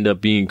can end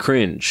up being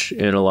cringe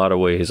in a lot of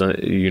ways.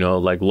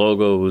 Like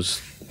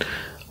logos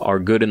are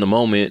good in the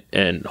moment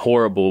and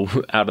horrible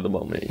out of the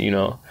moment,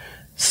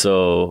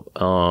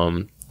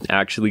 so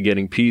actually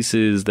getting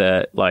pieces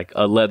that like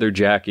a leather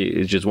jacket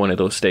is just one of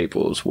those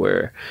staples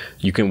where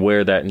you can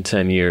wear that in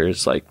 10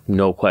 years, like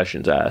no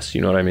questions asked, you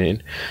know what I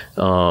mean?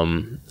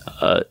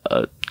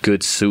 A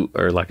good suit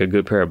or like a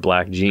good pair of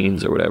black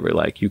jeans or whatever,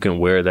 like you can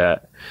wear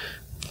that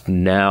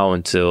now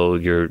until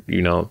you're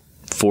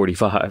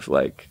 45.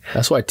 Like,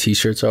 that's why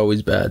t-shirts are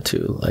always bad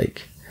too.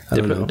 Like,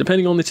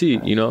 depending on the tee,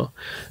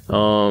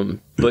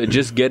 but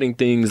just getting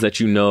things that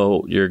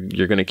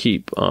you're gonna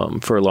keep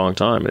for a long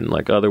time, and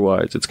like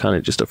otherwise it's kind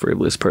of just a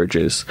frivolous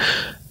purchase,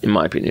 in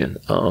my opinion.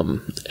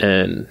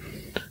 And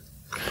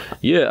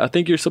I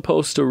think you're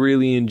supposed to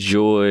really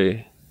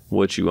enjoy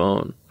what you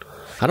own.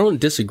 I don't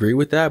disagree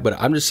with that, but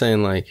I'm just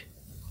saying like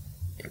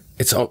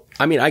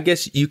I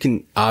guess you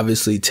can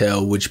obviously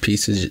tell which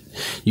pieces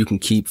you can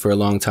keep for a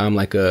long time,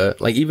 like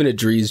even a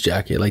Drees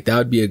jacket, like that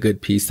would be a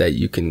good piece that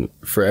you can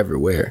forever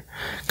wear,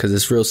 because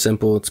it's real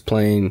simple, it's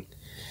plain,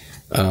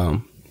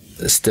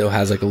 it still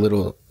has like a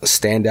little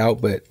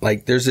standout, but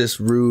like there's this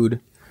Rude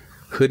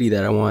hoodie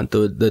that I want,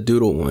 the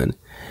doodle one,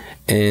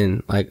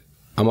 and like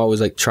I'm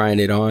always like trying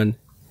it on,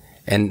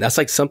 And that's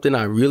like something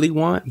I really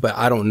want, but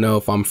I don't know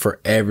if I'm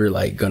forever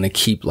like gonna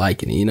keep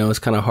liking it. You know, it's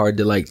kind of hard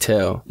to like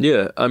tell.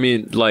 Yeah, I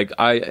mean, like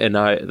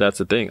I that's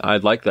the thing. I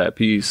like that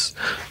piece,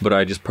 but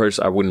I just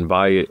I wouldn't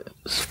buy it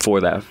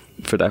for that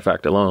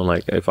fact alone.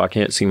 Like if I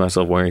can't see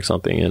myself wearing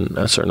something in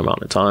a certain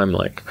amount of time,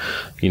 like,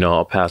 you know,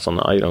 I'll pass on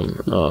the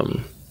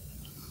item.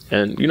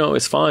 And you know,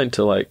 it's fine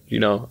to like, you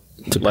know,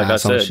 To like I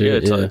pass on said,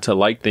 shit, yeah, yeah. to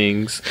like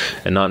things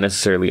and not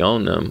necessarily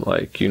own them.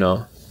 Like, you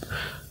know,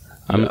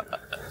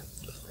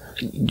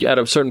 at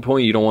a certain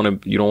point, you don't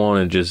want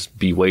to just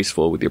be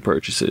wasteful with your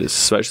purchases,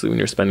 especially when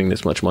you're spending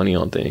this much money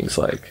on things.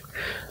 Like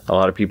a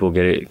lot of people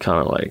get it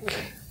kind of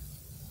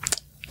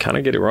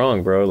get it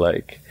wrong, bro.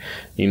 Like,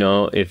 you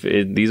know,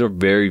 these are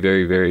very,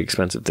 very, very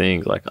expensive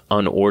things, like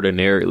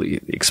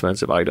unordinarily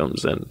expensive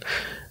items, and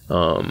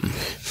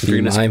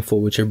Be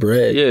mindful with your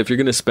bread. yeah, if you're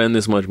gonna spend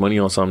this much money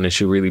on something, it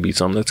should really be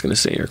something that's gonna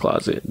stay in your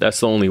closet. That's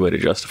the only way to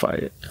justify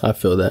it. I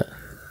feel that.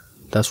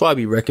 That's why I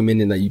be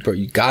recommending that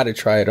you gotta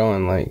try it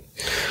on. Like,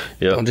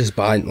 Yeah, don't just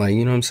buy, like,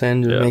 you know what I'm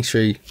saying? Just Yeah. make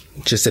sure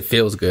it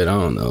feels good. I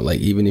don't know. Like,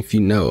 even if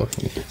you know,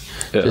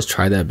 Yeah. just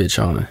try that bitch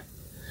on.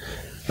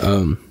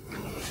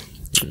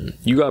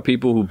 You got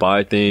people who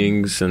buy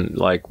things and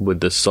like with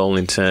the sole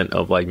intent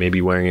of like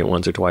maybe wearing it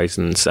once or twice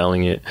and then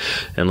selling it,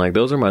 and like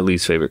those are my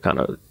least favorite kind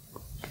of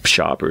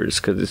shoppers,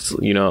 because it's,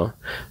 you know,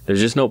 there's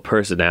just no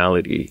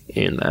personality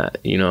in that.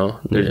 You know,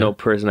 there's no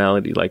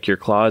personality. Like your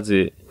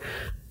closet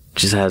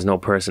just has no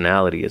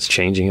personality. It's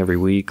changing every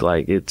week.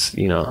 Like it's,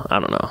 you know, I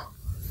don't know.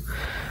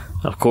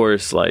 Of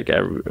course, like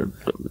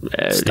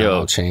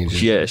Style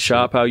changes. Yeah,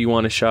 shop how you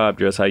want to shop,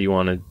 dress how you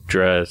want to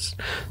dress,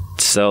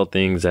 sell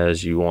things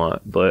as you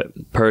want. But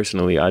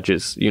personally, I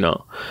just, you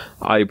know,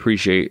 I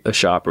appreciate a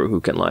shopper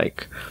who can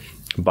like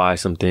buy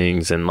some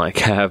things and like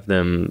have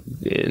them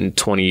in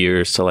 20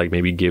 years to like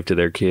maybe give to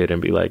their kid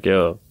and be like,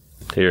 yo,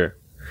 here,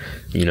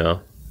 you know.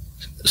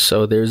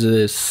 So there's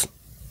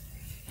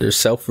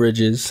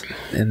Selfridges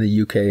in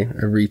the UK,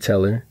 a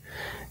retailer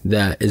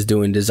that is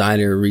doing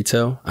designer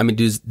rental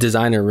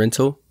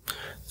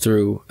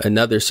through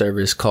another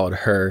service called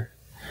Her.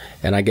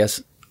 And I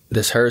guess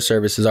this Her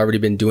service has already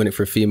been doing it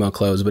for female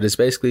clothes, but it's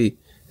basically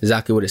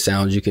exactly what it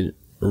sounds. You can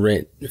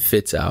rent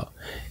fits out.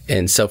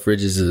 And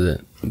Selfridges is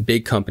a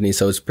big company,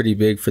 so it's pretty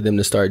big for them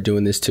to start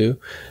doing this too.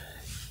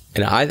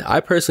 And I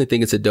personally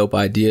think it's a dope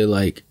idea.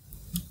 Like,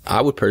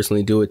 I would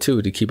personally do it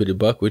too, to keep it a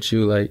buck with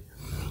you. Like,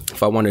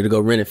 if I wanted to go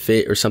rent a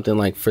fit or something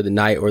like for the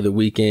night or the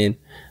weekend,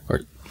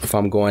 or if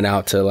I'm going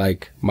out to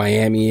like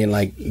Miami and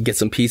like get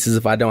some pieces,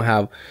 if I don't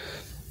have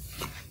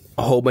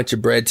a whole bunch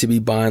of bread to be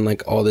buying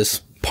like all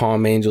this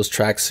Palm Angels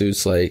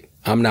tracksuits, like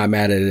I'm not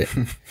mad at it,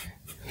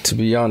 to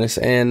be honest.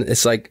 And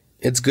it's like,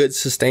 it's good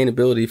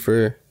sustainability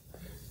for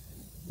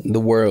the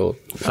world.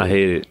 I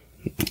hate it.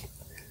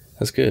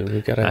 That's good.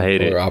 We gotta I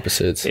hate have it.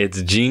 opposites.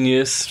 It's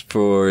genius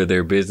for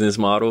their business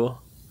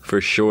model, for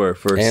sure.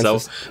 For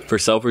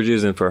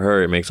Selfridges and for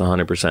Her, it makes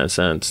 100%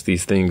 sense.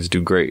 These things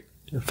do great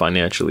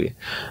financially,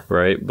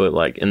 right? But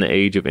like in the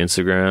age of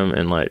Instagram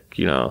and like,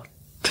 you know,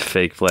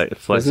 fake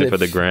flexing for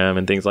the gram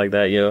and things like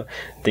that, yo,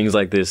 things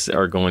like this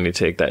are going to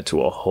take that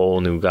to a whole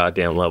new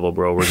goddamn level,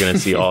 bro. We're gonna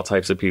see all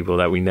types of people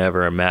that we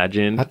never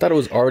imagined. I thought it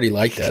was already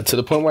like that, to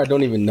the point where I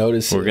don't even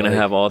notice We're it. gonna Like,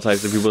 have all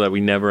types of people that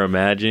we never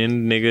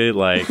imagined, nigga,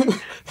 like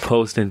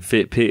posting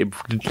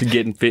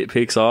getting fit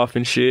pics off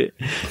and shit.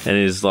 And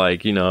it's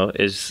like, you know,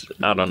 it's,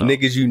 I don't know.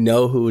 niggas you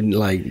know who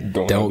like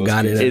don't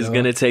got it. It's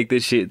gonna take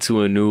this shit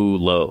to a new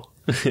low.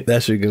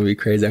 That shit gonna be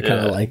crazy. I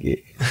kind of like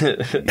it.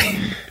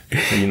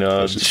 You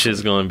know,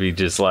 shit's gonna be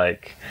just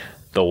like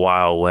the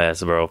Wild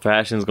West, bro.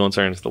 Fashion's gonna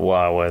turn into the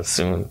Wild West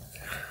soon.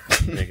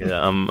 Nigga,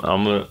 I'm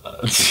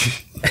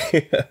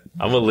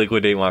gonna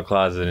liquidate my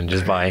closet and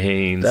just buy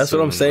Hanes. That's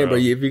what I'm soon, saying, bro.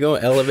 If you're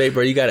gonna elevate,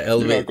 bro, you gotta You're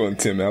elevate. not going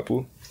Tim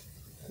Apple.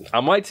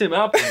 I might Tim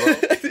Apple, bro.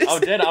 I'm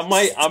dead.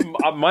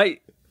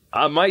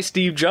 I might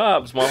Steve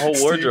Jobs my whole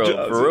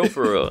wardrobe. Jobs.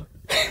 For real.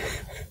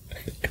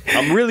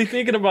 I'm really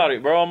thinking about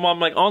it, bro. I'm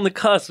like on the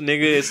cusp,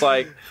 nigga. It's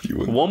like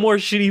I'm one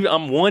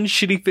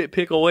shitty fit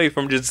pick away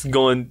from just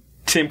going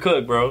Tim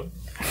Cook, bro.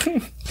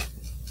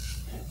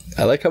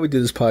 I like how we do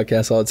this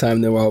podcast all the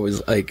time. Then we're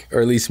always like,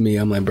 or at least me,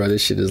 I'm like, bro,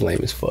 this shit is lame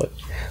as fuck.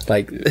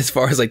 Like, as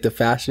far as like the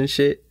fashion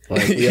shit,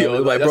 like,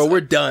 like, bro, we're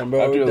done,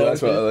 bro. After We're the done.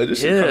 last one, like,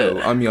 this shit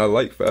kinda, I mean, I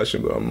like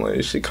fashion, but I'm like,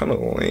 this shit kind of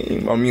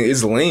lame. I mean,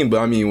 it's lame, but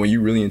I mean, when you're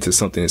really into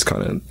something, it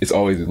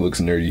looks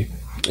nerdy.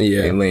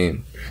 Yeah. And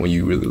lame when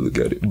you really look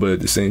at it. But at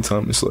the same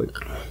time, it's like,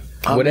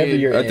 Whatever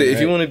you're in, if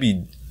you right? want to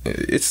be,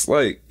 it's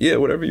like, yeah,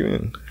 whatever you're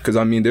in. Because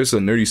I mean, there's a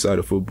nerdy side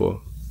of football.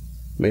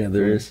 Yeah,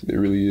 there is. There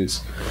really is.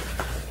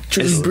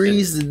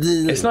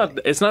 It's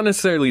not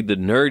necessarily the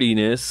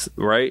nerdiness,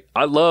 right?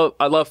 I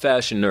love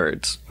fashion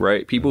nerds,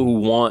 right? People who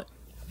want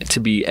to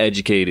be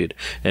educated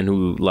and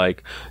who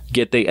like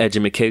get their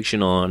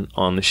education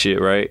on the shit,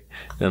 right?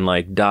 And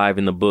like dive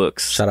in the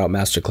books. Shout out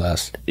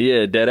Masterclass.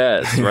 Yeah, dead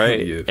ass,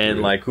 right? Yeah, and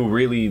real. like who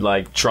really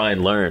like try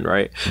and learn,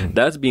 right?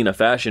 That's being a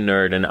fashion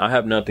nerd, and I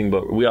have nothing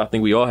but I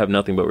think we all have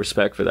nothing but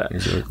respect for that.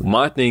 Exactly.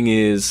 My thing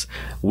is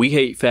we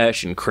hate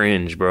fashion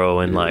cringe, bro,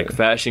 and like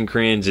fashion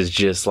cringe is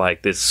just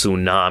like this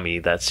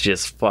tsunami that's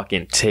just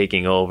fucking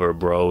taking over,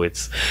 bro.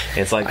 It's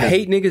like I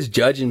hate niggas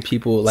judging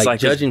people, it's like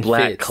this judging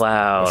black fits.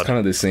 cloud. It's kind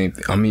of the same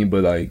thing. I mean,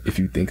 but like if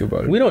you think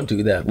about it, We don't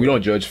do that. we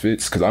don't judge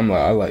fits because I'm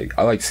like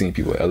I like seeing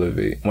people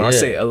elevate. When I Yeah.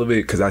 say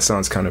elevate, because that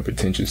sounds kind of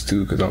pretentious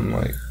too. Because I'm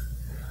like,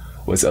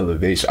 what's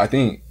elevation? I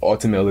think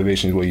ultimate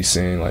elevation is what you're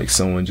saying, like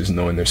someone just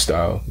knowing their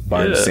style,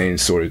 buying the Yeah. same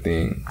sort of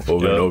thing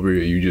over and Yeah. over.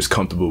 You're just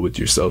comfortable with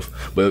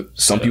yourself. But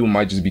some people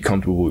might just be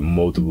comfortable with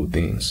multiple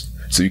things,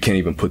 so you can't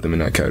even put them in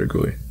that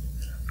category.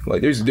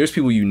 Like there's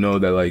people you know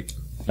that like.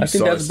 I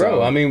think that's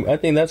bro. I mean, I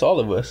think that's all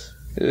of us.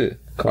 Yeah.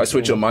 I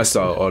switch up my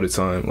style all the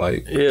time.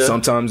 Like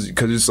sometimes,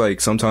 because it's like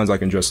sometimes I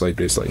can dress like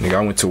this. Like nigga,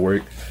 I went to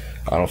work.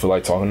 I don't feel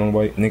like talking to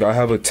nobody. Nigga, I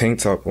have a tank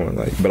top on,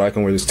 like, but I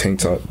can wear this tank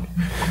top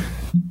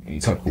any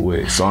type of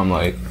way. So I'm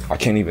like, I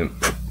can't even,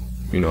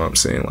 you know what I'm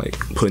saying, like,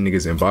 put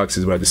niggas in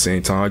boxes. But at the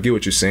same time, I get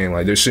what you're saying.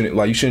 Like, you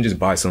shouldn't just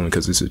buy something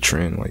because it's a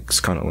trend. Like,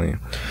 it's kind of lame.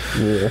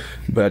 Yeah.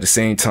 But at the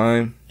same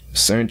time,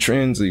 certain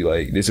trends,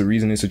 like, there's a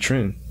reason it's a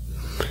trend.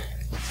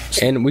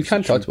 And we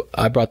kind of talked about,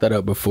 I brought that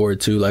up before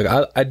too. Like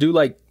I do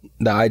like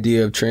the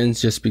idea of trends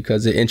just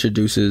because it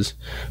introduces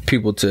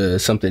people to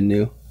something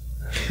new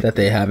that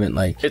they haven't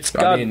like. It's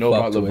I got didn't know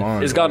about fucked with.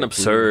 LeBron. it's gotten Like,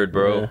 absurd,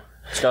 bro. Yeah.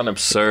 It's gotten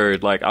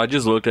absurd. Like I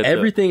just looked at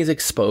Everything is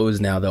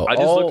exposed now though. I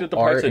just All looked at the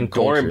art price of and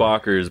culture.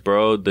 Dornbachers,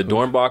 bro. The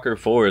Dornbacher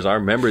 4s. I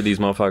remember these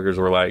motherfuckers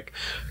were like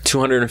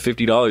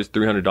 $250,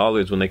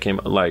 $300 when they came,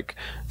 like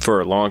for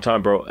a long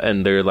time, bro.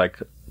 And they're like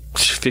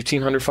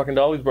 $1,500 fucking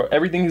dollars, bro.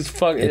 Everything is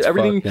It's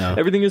everything. fucked now.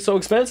 Everything is so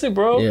expensive,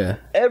 bro. Yeah.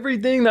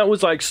 Everything that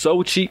was like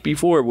so cheap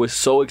before was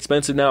so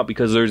expensive now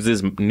because there's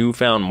this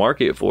newfound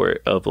market for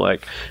it of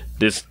like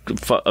this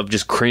of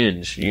just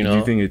cringe, you know. Do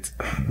you think it's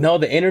No,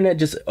 the internet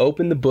just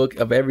opened the book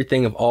of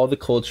everything, of all the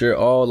culture,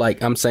 all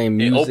like I'm saying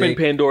It music. opened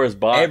Pandora's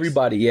box.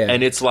 Everybody, yeah.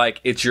 And it's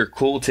like it's your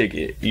cool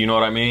ticket. You know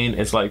what I mean?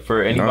 It's like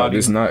for nah, anybody.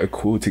 it's not a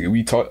cool ticket.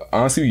 We talked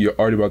honestly. We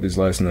argued about this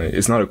last night.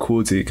 It's not a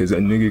cool ticket because a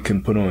nigga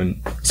can put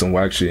on some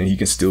whack shit and he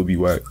can still be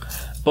whack.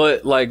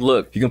 But like,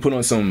 look, He can put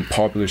on some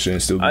popular shit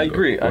and still be I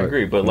agree.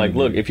 whack. But like,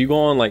 look, if you go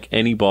on like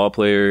any ball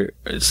player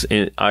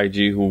in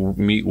IG who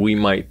we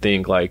might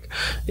think like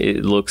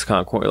it looks kind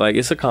of corny, like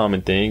it's a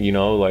common thing, you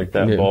know, like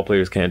that Yeah. ball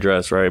players can't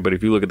dress, right? But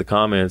if you look at the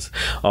comments,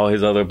 all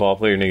his other ball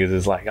player niggas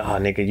is like, oh,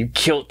 nigga, you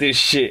killed this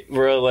shit,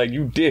 bro. Like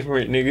you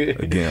different, nigga.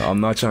 Again,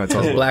 I'm not trying to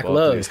talk about Black ball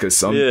love. because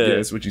some Yeah.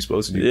 that's what you're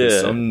supposed to do. 'Cause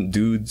Yeah. some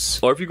dudes,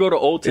 Or if you go to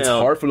Old Town, it's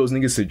hard for those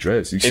niggas to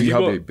dress. You if see you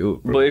how go- they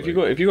built. Bro. But if you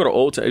go to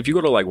Old Town, if you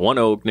go to like One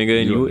Oak,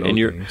 nigga, and don't know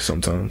you're, things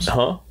sometimes.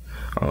 huh?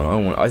 I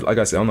don't want. Like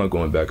I said, I'm not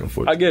going back and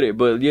forth. I get it,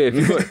 but yeah,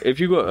 if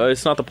you go,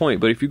 it's not the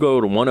point. But if you go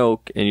to One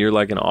Oak and you're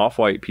like an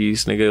off-white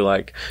piece, nigga,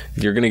 like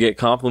you're gonna get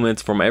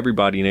compliments from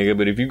everybody, nigga.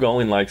 But if you go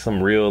in like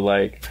some real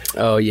like,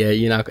 Oh yeah,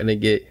 you're not gonna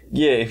get.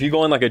 yeah, if you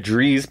go in like a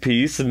Drees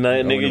piece, and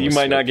that, No, nigga, no you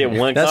might not get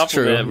one That's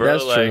true. compliment, bro.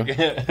 That's like,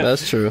 true.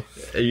 That's true.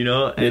 you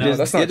know, It and is-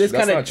 That's not. it is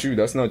That's kinda- not true.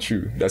 That's not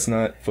true. That's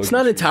not. It's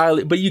not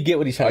entirely, but you get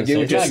what he's trying I to get say.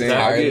 what you're It's saying. not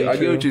I entirely get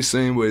true. what you're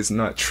saying, but it's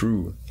not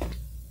true.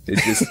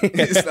 It's just.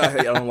 It's not.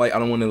 I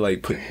don't want to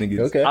like put niggas.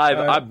 Okay.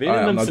 I've been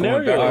Alright, in I'm them not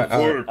going scenarios. back.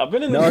 Alright. I've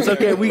been in. No, them it's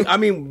okay. scenarios. I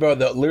mean, bro,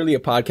 literally a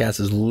podcast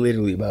is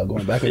literally about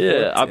going back and Yeah,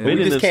 forth. I've been We in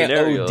just them can't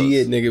scenarios. OD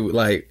it, nigga.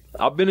 Like,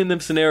 I've been in them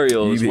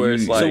scenarios where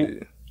it's like. So,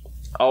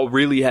 I'll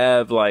really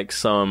have like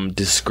some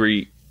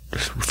discreet,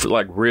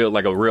 like a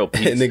real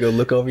piece. and nigga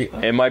look over you.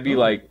 It might be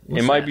like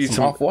it might be Some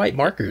some off-white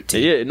marker.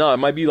 yeah, no, it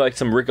might be like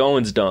some Rick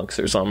Owens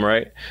dunks or something,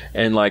 right?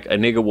 And like a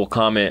nigga will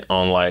comment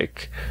on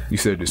like you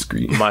said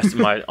discreet.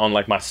 my on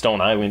like my Stone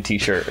Island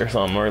T-shirt or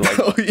something, or like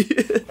Oh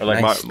yeah. or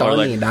like Nice my or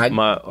like Stone, dog.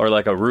 my or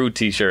like a Rude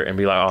T-shirt and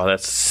be like, oh,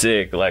 that's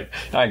sick. Like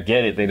I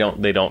get it, they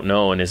don't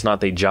know, and it's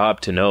not their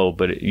job to know,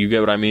 but you get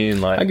what I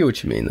mean? Like I get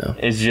what you mean though.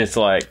 it's just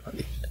like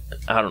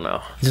I don't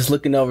know. Just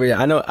looking over here,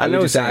 I know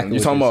exactly. You're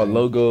what talking about saying.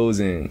 logos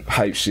and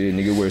hype shit.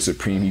 Nigga wear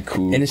Supreme, he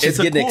cool. And it's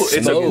just getting it's a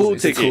exposed. cool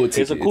It's a ticket. cool It's a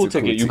ticket. cool It's a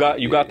cool ticket. You got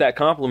ticket, that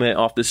compliment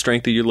off the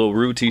strength of your little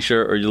Rude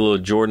T-shirt or your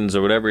little Jordans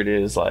or whatever it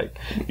is, like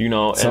you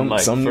know. Some- and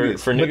like some for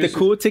niggas- But the niggas,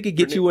 cool ticket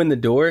gets you in the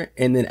door,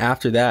 and then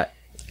after that,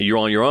 you're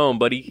on your own,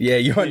 buddy. yeah,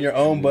 you're on your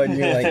own button.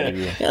 You're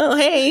like, oh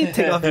hey,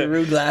 take off your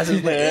rude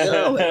glasses. Like,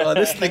 oh,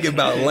 this nigga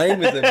about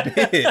lame as a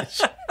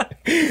bitch.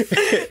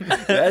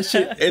 That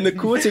shit, and the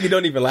cool ticket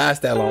don't even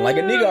last that long. Like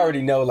a nigga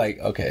already know. Like,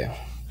 okay,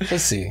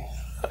 let's see.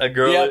 A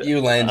girl, Yep,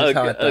 you lame, just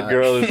how I a thought.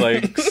 girl is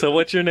like, so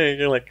what's your name?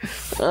 You're like,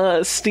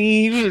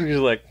 Steve. And you're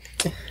like,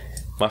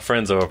 my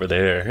friends are over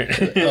there.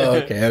 Oh,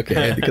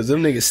 okay, because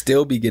them niggas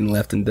still be getting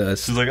left in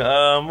dust. She's like,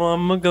 I'm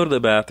gonna go to the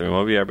bathroom.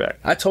 I'll be right back.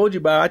 I told you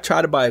about. I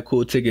tried to buy a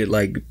cool ticket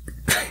like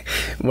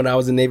when I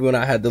was in Navy when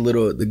I had the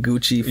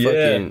Gucci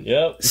fucking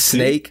yep.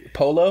 snake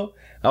polo.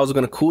 I was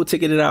gonna cool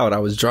ticket it out. I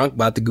was drunk,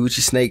 bought the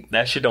Gucci Snake.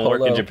 That shit don't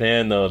work in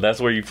Japan though. That's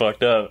where you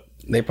fucked up.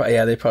 They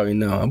probably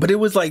know. But it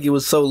was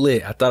so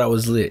lit. I thought I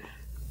was lit.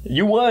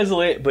 You was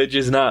lit, but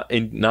just not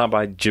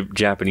by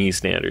Japanese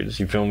standards.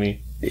 You feel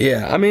me?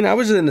 Yeah, I mean, I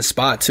was in the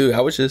spot too.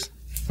 I was just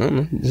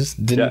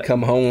didn't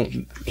come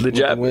home. The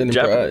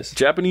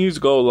Japanese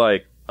go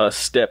like a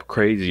step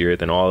crazier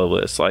than all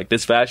of us. Like,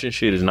 this fashion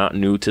shit is not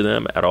new to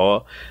them at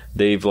all.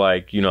 They've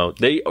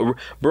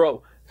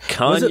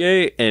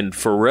Kanye and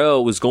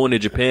Pharrell was going to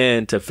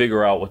Japan to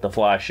figure out what the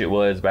fly shit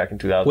was back in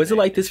 2000. Was it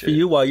like this for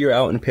you while you're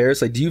out in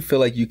Paris? Like, do you feel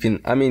like you can,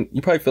 I mean,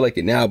 you probably feel like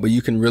it now, but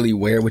you can really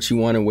wear what you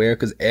want to wear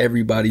because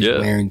everybody's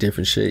wearing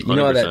different shit. You 100%.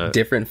 Know that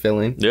different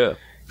feeling? Yeah.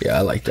 Yeah,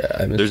 I like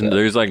that.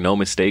 There's like no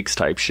mistakes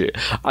type shit.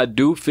 I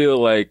do feel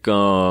like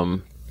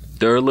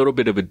they're a little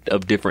bit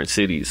of different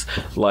cities.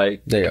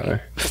 Like, they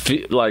are.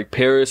 Like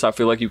Paris, I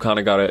feel like you kind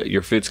of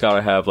your fits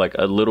gotta have like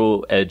a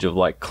little edge of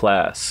like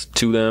class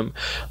to them.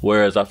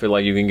 Whereas I feel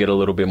like you can get a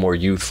little bit more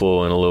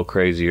youthful and a little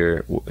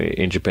crazier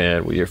in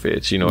Japan with your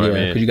fits. You know what I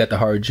mean? Because you got the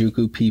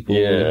Harajuku people.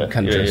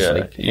 Kind of just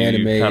like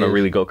anime. You kind of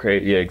really go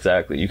crazy. Yeah,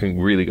 exactly. You can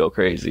really go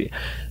crazy.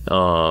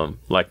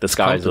 Like the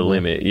sky's the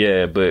limit.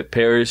 Yeah, but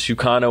Paris, you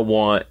kind of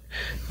want.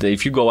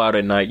 If you go out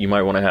at night, you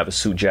might want to have a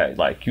suit jacket,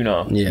 like, you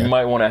know, you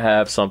might want to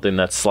have something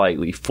that's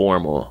slightly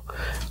formal,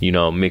 you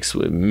know, mix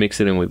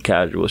it in with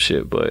casual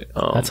shit. But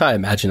that's how I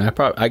imagine. I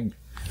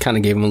kind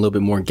of gave him a little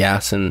bit more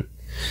gas and,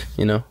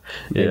 you know,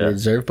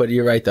 reserve. But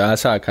you're right though.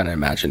 That's how I kind of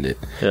imagined it.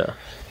 Yeah.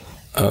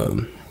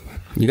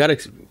 You gotta.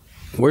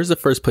 Where's the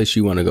first place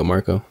you want to go,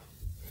 Marco?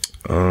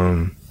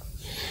 Low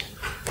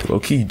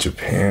key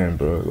Japan,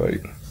 bro.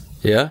 Like.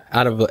 Yeah,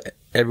 out of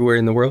everywhere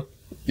in the world.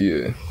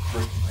 Yeah.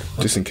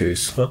 Just in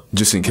case.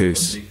 Just in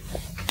case.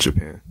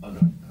 Japan.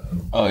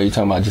 Oh, you're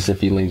talking about just if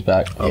he leans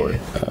back? Oh, yeah.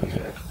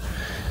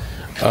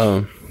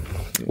 Okay.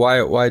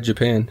 Why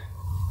Japan?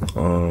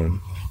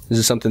 Is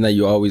it something that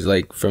you always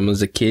like from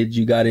as a kid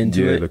you got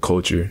into it? Yeah, the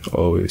culture,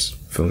 always.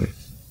 Feel me?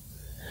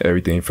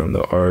 Everything from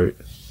the art,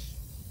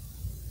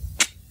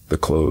 the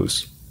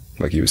clothes,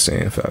 like you were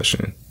saying,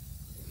 fashion.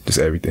 Just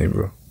everything,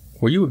 bro.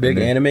 Were you a big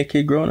anime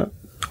kid growing up?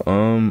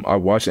 I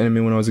watched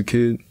anime when I was a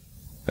kid,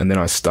 and then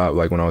I stopped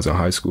like when I was in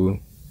high school.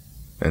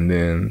 And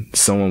then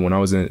when I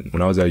was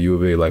at U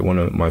of A, like one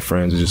of my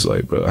friends was just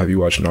like, bro, have you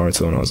watched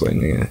Naruto? And I was like,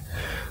 nigga,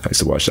 I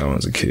used to watch that when I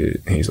was a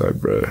kid. And he's like,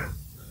 bro,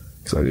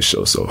 this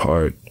show's so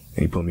hard. And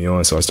he put me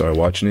on, so I started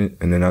watching it.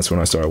 And then that's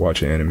when I started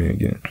watching anime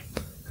again.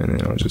 And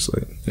then I was just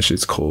like, this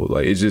shit's cold.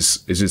 Like, it's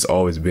just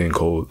always been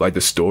cold. Like,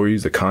 the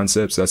stories, the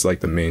concepts, that's like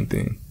the main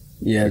thing.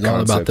 Yeah, it's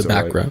all about the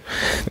background.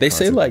 Like, they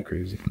say like,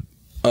 crazy.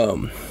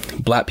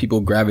 Black people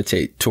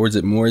gravitate towards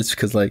it more. It's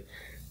because like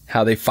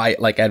how they fight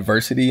like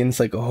adversity, and it's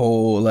like a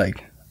whole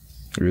like.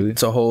 Really?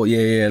 It's a whole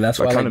that's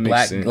why like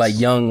black sense. Like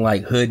young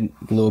like hood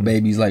little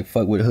babies like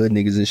fuck with hood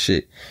niggas and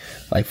shit,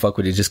 like fuck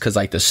with it just cause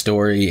like the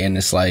story, and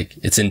it's like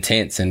it's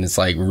intense and it's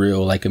like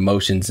real like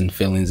emotions and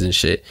feelings and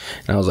shit.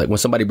 And I was like, when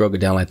somebody broke it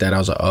down like that, I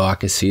was like, oh, I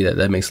can see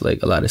that makes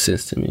like a lot of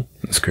sense to me.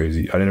 That's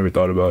crazy. I never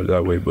thought about it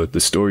that way, but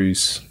the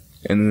stories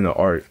and then the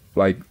art,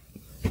 like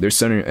there's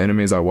certain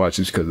animes I watch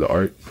just because of the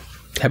art.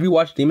 Have you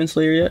watched Demon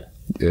Slayer yet?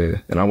 Yeah,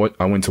 and I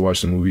went to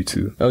watch the movie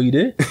too. Oh, you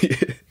did?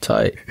 Yeah.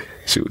 Tight.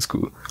 Shit was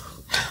cool.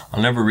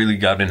 I never really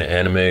got into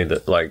anime.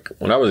 That like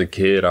when I was a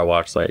kid, I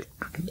watched like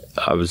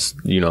I was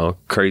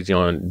crazy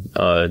on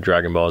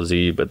Dragon Ball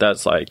Z, but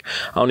that's like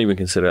I don't even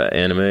consider that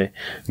anime.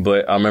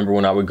 But I remember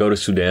when I would go to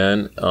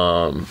Sudan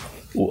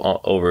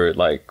over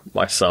like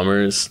my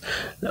summers.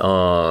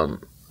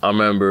 I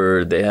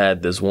remember they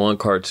had this one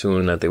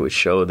cartoon that they would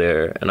show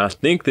there, and I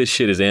think this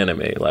shit is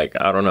anime. Like,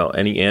 I don't know,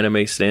 any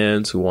anime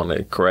stands who want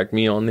to correct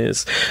me on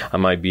this, I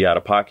might be out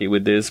of pocket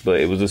with this, but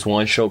it was this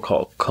one show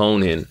called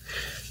Conan,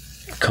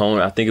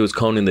 I think it was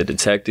Conan the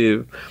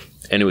Detective,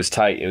 and it was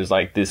tight. It was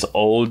like this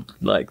old,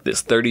 like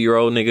this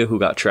 30-year-old nigga who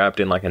got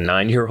trapped in like a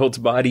 9-year-old's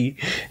body,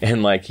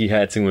 and like he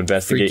had to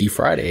investigate. Freaky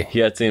Friday. He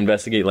had to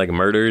investigate like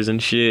murders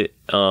and shit.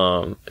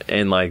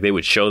 And like they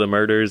would show the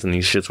murders, and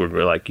these shits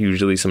were like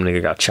usually some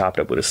nigga got chopped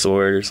up with a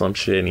sword or some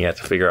shit, and he had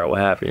to figure out what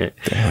happened.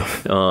 Damn.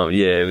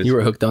 It was, you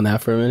were hooked on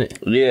that for a minute?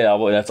 Yeah,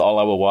 that's all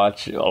I would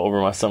watch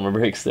over my summer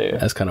breaks there.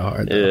 That's kind of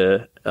hard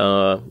though.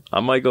 Yeah. I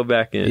might go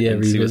back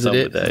and see what's up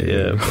with that.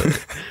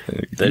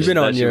 Yeah. You've been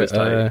on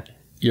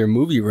your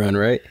movie run,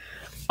 right?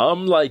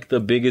 I'm like the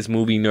biggest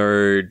movie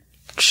nerd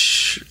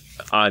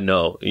I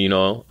know,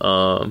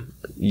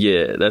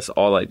 that's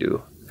all I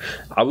do.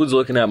 I was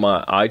looking at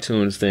my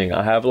iTunes thing.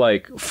 I have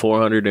like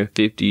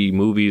 450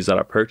 movies that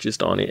I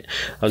purchased on it.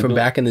 From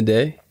back in the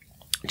day?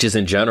 Just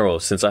in general,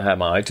 since I had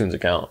my iTunes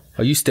account.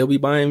 Oh, you still be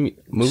buying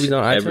movies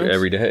on iTunes?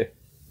 Every day.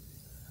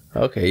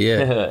 Okay,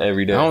 yeah.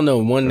 Every day. I don't know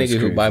one nigga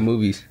who buy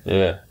movies.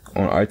 Yeah.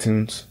 On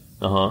iTunes?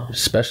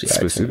 Especially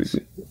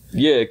specifically. iTunes.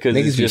 Yeah, because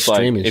it's just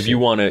like if you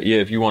want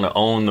to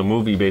own the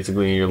movie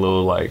basically in your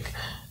little like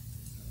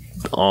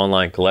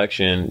online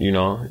collection,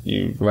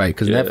 right,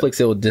 because Netflix,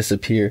 it will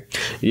disappear.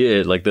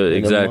 Yeah, like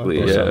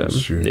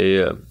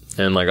yeah.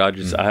 And like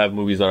I have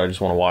movies that I just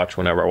want to watch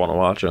whenever I want to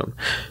watch them.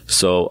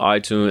 So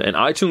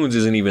iTunes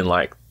isn't even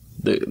like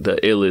the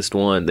illest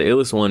one. The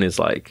illest one is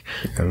like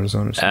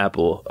Amazon or something?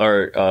 Apple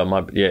or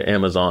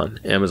Amazon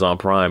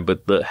Prime.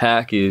 But the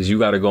hack is you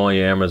got to go on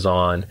your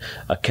Amazon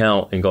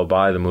account and go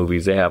buy the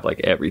movies. They have like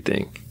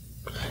everything.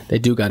 They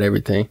do got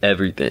everything.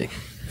 Everything.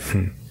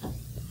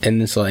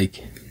 And it's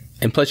like,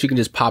 and plus you can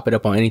just pop it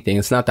up on anything.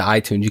 It's not the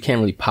iTunes. You can't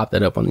really pop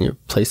that up on your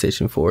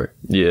PlayStation 4.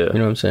 Yeah. You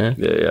know what I'm saying?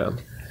 Yeah.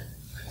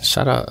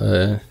 Shout out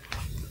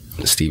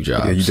Steve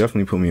Jobs. Yeah, you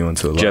definitely put me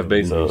onto a lot Jeff of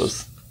Bezos.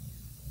 movies.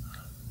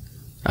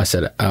 I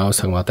was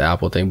talking about the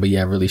Apple thing, but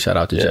yeah, really shout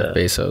out to Jeff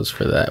Bezos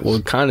for that.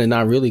 Well, kind of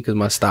not really because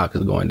my stock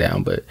is going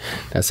down, but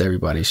that's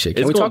everybody's shit.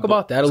 Can we talk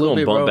about that a little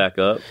bit, bro? Bump back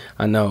up.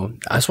 I know.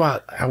 That's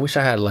why I wish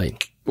I had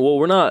like. Well,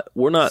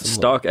 we're not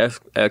stock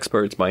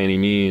experts by any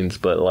means,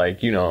 but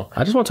like, you know,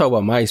 I just want to talk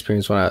about my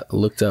experience when I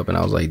looked up and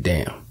I was like,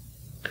 damn.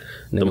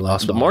 The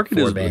market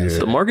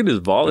is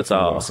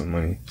volatile. Lost some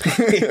money.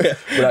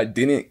 But I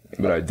did.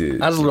 I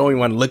just don't even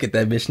want to look at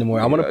that bitch no more.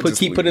 I want to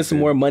keep putting some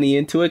more money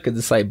into it because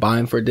it's like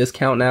buying for a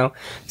discount now.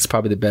 It's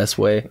probably the best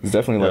way. It's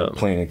definitely like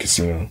playing a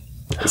casino.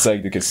 It's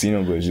like the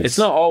casino, but it's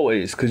not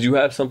always, because you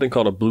have something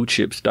called a blue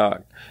chip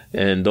stock,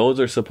 and those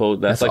are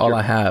supposed. That's like all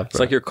I have. Bro. It's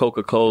like your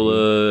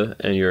Coca-Cola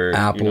and your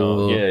Apple. You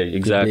know, yeah,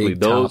 exactly.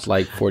 Those top,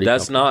 like 40.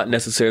 That's not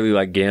necessarily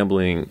like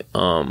gambling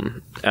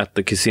at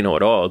the casino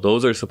at all.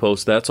 Those are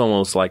supposed. That's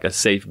almost like a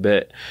safe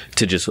bet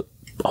to just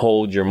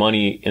hold your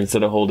money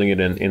instead of holding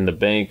it in the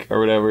bank or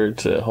whatever.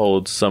 To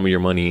hold some of your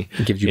money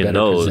gives you in better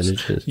those.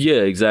 Percentages. Yeah,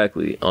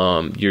 exactly.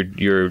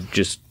 You're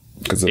just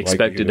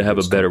expected to have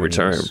a better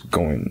return.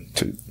 Going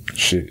to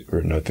shit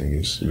or nothing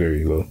is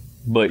very low.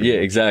 But yeah,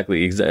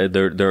 exactly.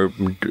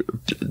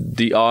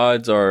 The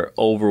odds are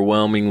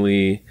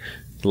overwhelmingly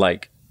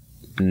like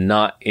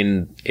not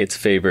in its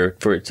favor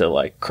for it to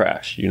like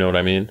crash. You know what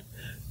I mean?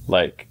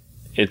 Like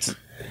it's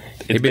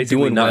been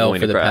doing not well going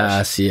for to the crash.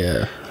 past,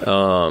 yeah.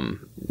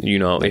 You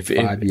know, like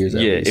 5 years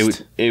at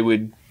least. it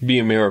would be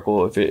a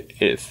miracle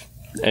if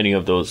any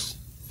of those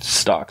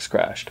stocks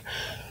crashed.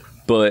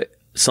 But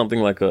something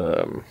like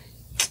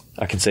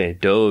I can say a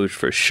Doge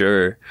for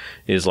sure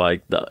is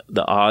like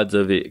the odds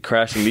of it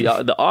crashing.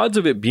 The odds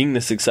of it being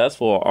this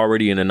successful are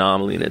already an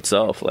anomaly in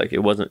itself. Like it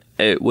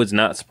was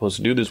not supposed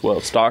to do this well.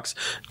 Stocks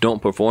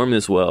don't perform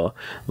this well,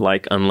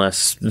 like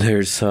unless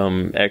there's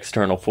some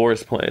external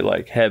force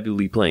like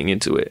heavily playing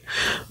into it.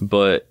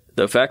 But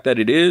the fact that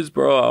it is,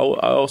 bro,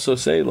 I also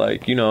say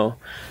like, you know,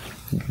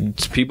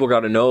 people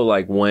got to know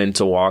like when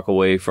to walk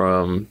away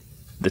from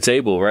the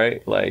table,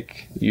 right?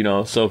 Like, you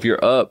know, so if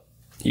you're up,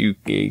 you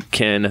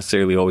can't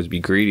necessarily always be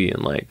greedy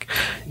and like,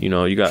 you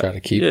know, you got to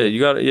keep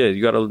you got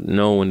to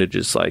know when to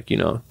just like, you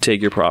know,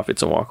 take your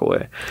profits and walk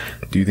away.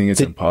 Do you think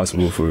it's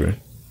impossible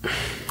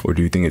or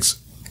do you think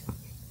it's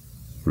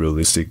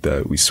realistic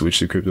that we switch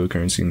to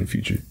cryptocurrency in the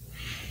future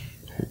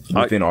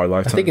within our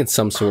lifetime? I think in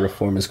some sort of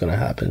form it's going to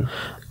happen.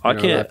 I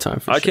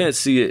can't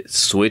see it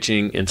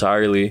switching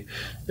entirely.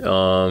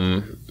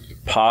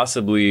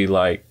 Possibly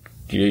like,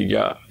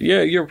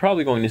 you're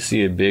probably going to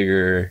see a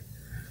bigger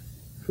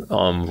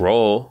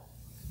role.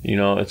 You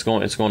know, it's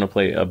going to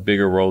play a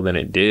bigger role than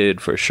it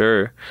did for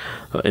sure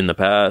in the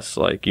past.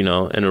 Like, you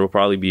know, and it'll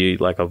probably be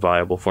like a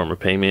viable form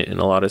of payment in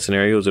a lot of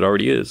scenarios. It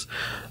already is.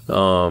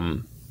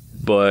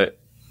 But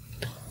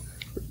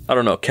I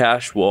don't know.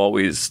 Cash will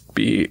always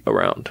be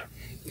around,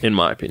 in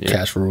my opinion.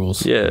 Cash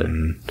rules. Yeah.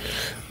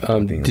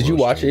 Did you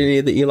watch any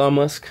of the Elon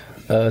Musk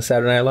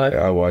Saturday Night Live?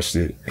 Yeah, I watched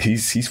it.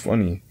 He's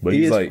funny, but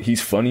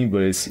he's funny,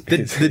 but it's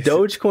the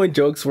Dogecoin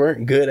jokes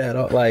weren't good at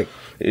all. Like,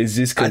 it's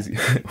just because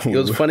it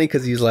was funny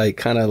because he's like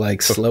kind of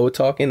like slow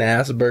talking,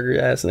 Asperger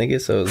ass nigga.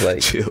 So it's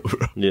like, chill,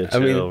 bro. Yeah,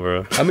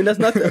 bro. I mean, that's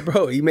not that,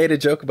 bro. He made a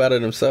joke about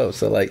it himself.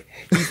 So like,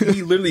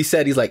 he literally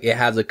said he's like, it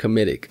has a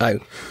comedy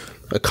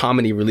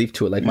relief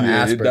to it, like my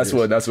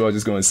Asperger's. That's what I was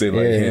just gonna say.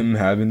 Like him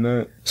having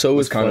that, so it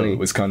was kind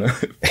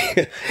of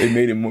it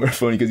made it more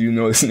funny because you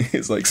know this nigga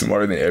is like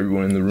smarter than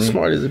everyone in the room.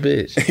 Smart as a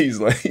bitch. He's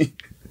like,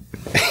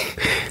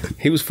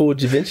 he was full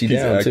Da Vinci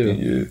down acting,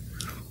 too.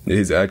 Yeah,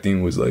 his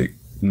acting was like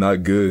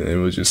not good, and it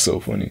was just so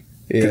funny.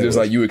 Because it's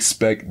like you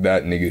expect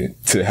that nigga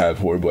to have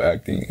horrible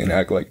acting and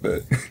act like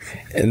that.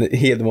 And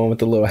he had the one with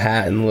the little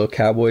hat and the little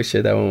cowboy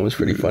shit. That one was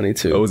pretty funny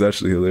too. That was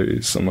actually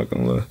hilarious. I'm not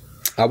gonna lie.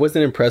 I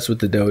wasn't impressed with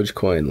the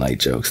Dogecoin like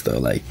jokes though.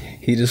 Like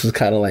he just was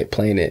kind of like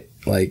playing it.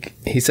 Like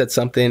he said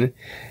something.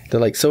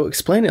 They're like, so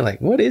explain it. Like,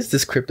 what is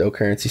this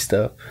cryptocurrency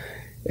stuff?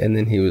 And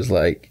then he's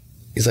like,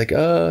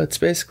 it's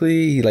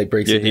basically, he like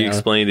breaks it down. Yeah, he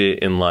explained it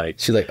in like.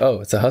 She's like,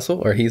 oh, it's a hustle?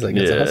 Or he's like,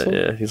 it's a hustle?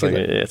 Yeah, he's like,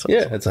 it's a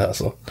hustle. It's a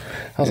hustle.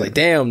 I was like,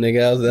 damn,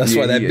 nigga. That's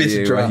why that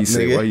bitch dropped,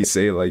 why he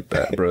say it like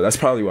that, bro? That's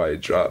probably why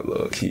it dropped,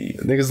 look.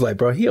 Niggas like,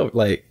 bro,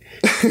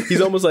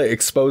 he's almost like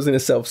exposing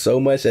himself so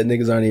much that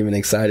niggas aren't even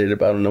excited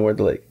about him. Nowhere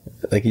to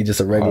like he's just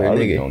a regular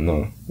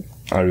nigga.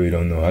 I really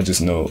don't know. I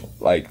just know,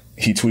 like,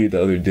 he tweeted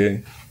the other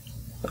day,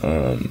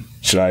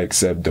 should I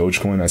accept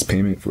Dogecoin as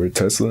payment for a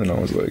Tesla? And I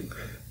was like,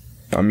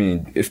 I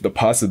mean, if the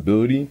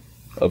possibility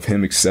of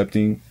him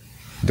accepting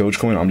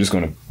Dogecoin, I'm just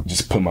going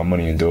to put my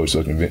money in Doge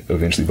so I can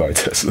eventually buy a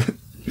Tesla.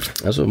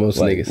 That's what most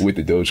niggas. With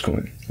the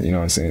Dogecoin. You know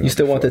what I'm saying? You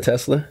still want the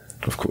Tesla?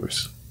 Of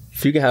course.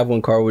 If you can have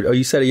one car,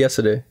 you said it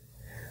yesterday.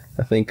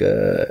 I think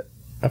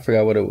I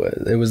forgot what it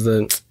was. It was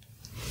the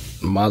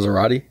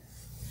Maserati.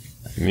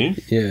 Me?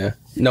 Yeah.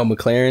 No,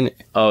 McLaren.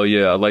 Oh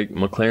yeah, like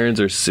McLarens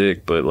are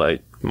sick, but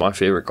like my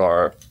favorite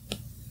car,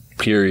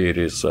 period,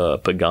 is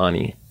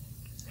Pagani.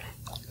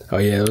 Oh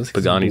yeah,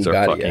 Paganis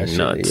are fucking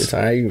nuts.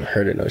 I ain't even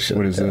heard of no shit.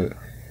 What like is that?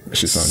 That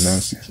shit sound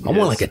nasty. I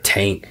want like a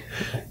tank.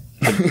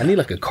 I need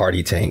like a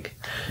Cardi tank.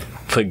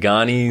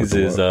 Pagani's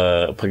is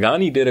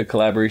Pagani did a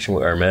collaboration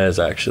with Hermes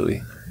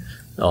actually.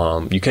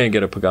 You can't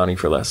get a Pagani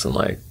for less than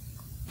like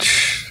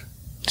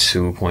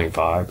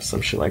 2.5,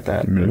 some shit like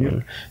that.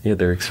 Million? Yeah,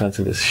 they're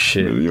expensive as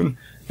shit. Million?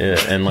 Yeah,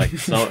 and like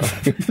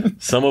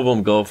some of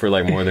them go for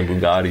like more than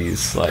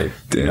Bugattis. Like,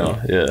 damn. You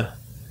know, yeah,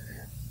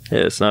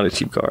 it's not a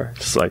cheap car.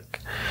 It's like,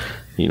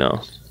 you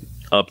know,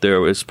 up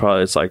there.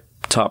 It's like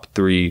top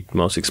 3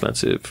 most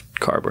expensive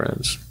car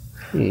brands.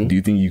 Do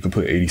you think you can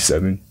put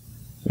 87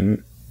 in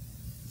it?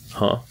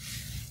 Huh?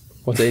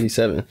 What's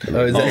 87?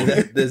 Oh,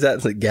 is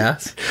that like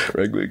gas?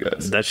 Regular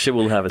gas. That shit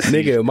will have a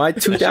seizure. Nigga, my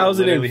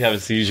 2000 literally have a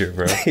seizure,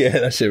 bro. Yeah,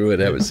 that shit would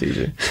have a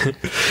seizure.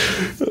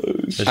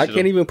 I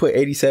can't even put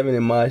 87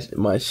 in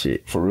my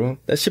shit. For real?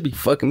 That should be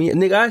fucking me.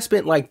 Nigga, I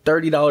spent like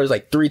 $30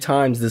 like 3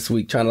 times this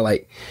week trying to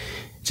like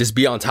just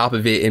be on top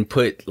of it and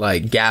put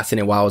like gas in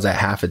it while I was at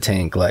half a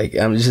tank. Like,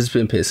 it's just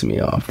been pissing me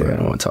off, bro. I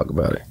don't want to talk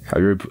about it.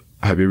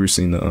 Have you ever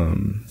seen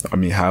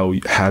how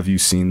have you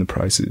seen the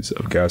prices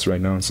of gas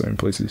right now in certain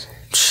places?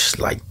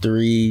 Like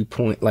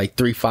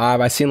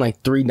 3.5. I seen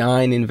like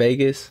 3.9 in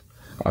Vegas.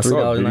 I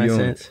saw a video.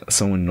 $3.09.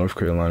 Someone in North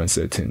Carolina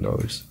said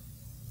 $10.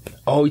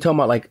 Oh, you talking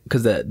about like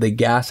because the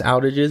gas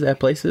outages at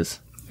places?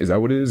 Is that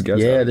what it is? Gas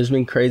yeah, outage? there's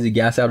been crazy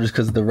gas outages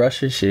because of the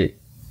Russia shit.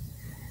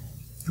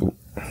 What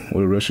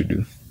did Russia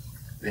do?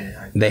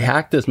 They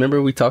hacked us.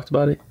 Remember we talked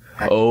about it?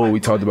 Oh, we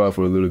talked about it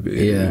for a little bit.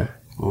 Yeah.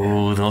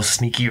 Oh, those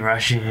sneaky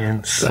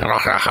Russians.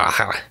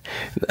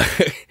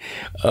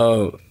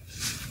 Oh,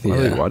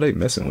 yeah. Why they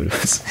messing with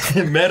us?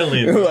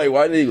 Meddling. Like,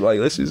 why they like?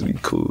 Let's just be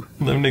cool.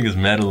 Them niggas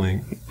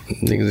meddling.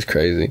 Niggas is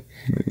crazy.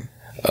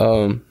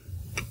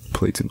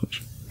 Play too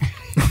much.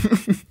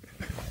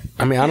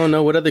 I mean, I don't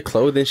know what other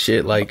clothing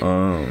shit. Like,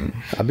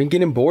 I've been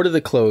getting bored of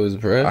the clothes,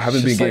 bro. I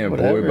haven't been getting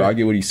bored, but I but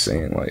get what he's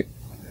saying. Like,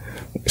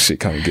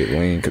 shit kind of get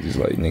lame because it's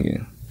like,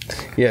 nigga.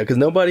 yeah, because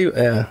nobody.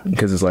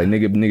 Because it's like,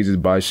 niggas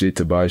just buy shit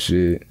to buy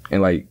shit.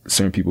 And like,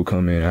 certain people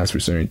come in and ask for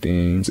certain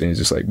things. And it's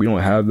just like, we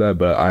don't have that,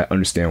 but I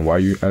understand why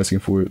you're asking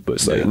for it. But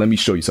it's like, let me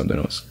show you something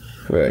else.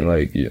 Right. And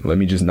like, yeah, let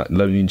me just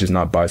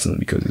not buy something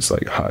because it's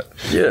like hot.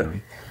 Yeah.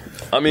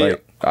 I mean,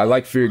 like, I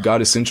like Fear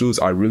God Essentials.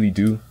 I really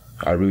do.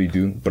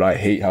 But I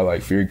hate how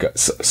like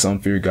some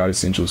Fear God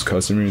Essentials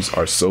customers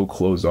are so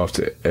closed off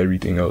to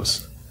everything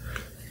else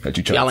that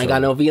you try. Y'all ain't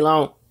got no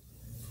V-Long.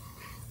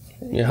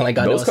 Y'all ain't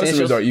got Those no customers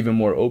essentials? are even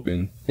more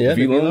open. Yeah,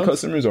 V-Long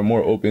customers are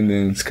more open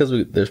than It's because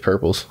there's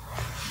purples.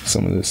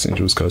 some of the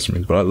Essentials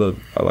customers. But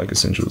I like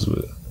Essentials.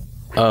 But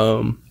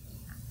oh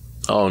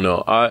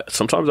no,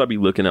 sometimes I'll be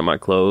looking at my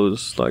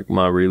clothes, like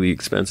my really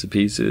expensive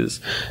pieces,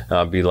 and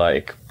I'll be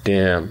like,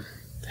 damn,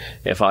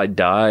 if I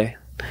die,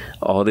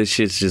 all this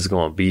shit's just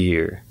gonna be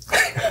here.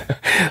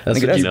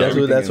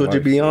 That's what you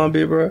be on,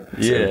 big bro.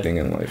 That's everything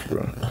in life,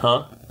 bro.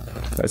 Huh?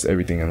 That's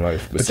everything in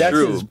life. But that's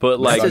True, his- but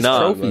like, his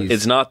nah, trophies.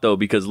 it's not though,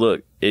 because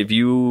look, if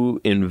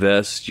you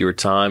invest your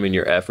time and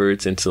your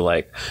efforts into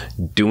like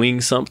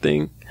doing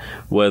something,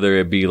 whether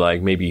it be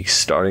like maybe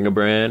starting a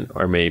brand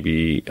or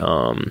maybe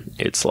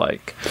it's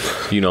like,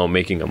 you know,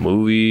 making a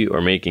movie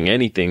or making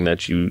anything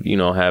that you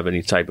know have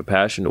any type of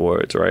passion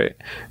towards, right?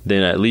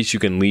 Then at least you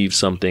can leave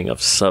something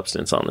of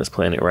substance on this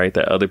planet, right?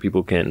 That other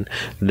people can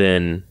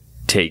then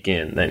take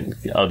in,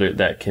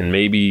 that can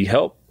maybe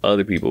help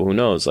other people, who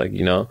knows, like,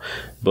 you know,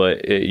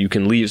 but you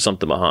can leave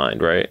something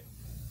behind, right?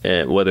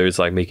 And whether it's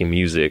like making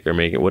music or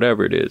making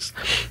whatever it is,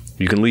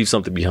 you can leave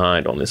something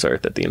behind on this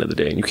earth at the end of the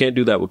day, and you can't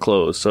do that with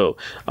clothes. So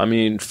I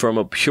mean, from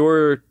a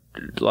pure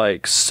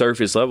like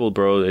surface level,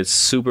 bro, it's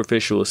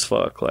superficial as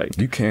fuck. Like,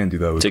 you can do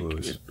that with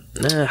clothes.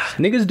 Nah.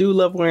 Niggas do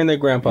love wearing their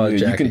grandpa's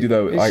jacket. You can do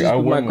that with, I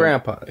wear my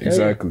grandpa.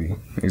 Exactly.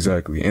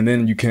 And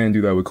then you can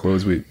do that with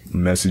clothes, with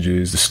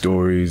messages, the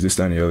stories, this,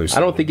 that, and the other. I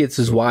don't think it's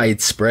as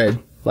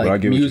widespread. Like, I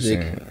get music.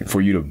 what you're saying. For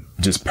you to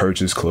just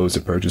purchase clothes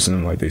to purchase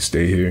them, like they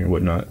stay here and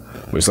whatnot.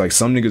 But it's like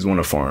some niggas want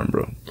to farm,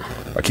 bro.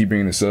 I keep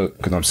bringing this up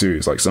because I'm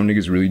serious. Like, some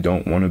niggas really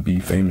don't want to be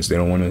famous. They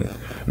don't want to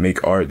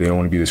make art. They don't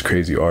want to be this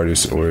crazy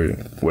artist or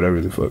whatever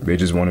the fuck. They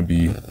just want to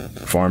be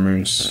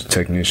farmers,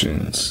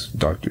 technicians,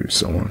 doctors,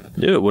 so on.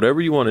 Yeah,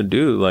 whatever you want to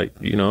do, like,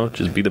 you know,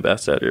 just be the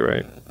best at it,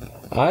 right?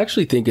 I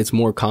actually think it's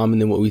more common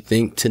than what we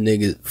think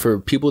for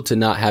people to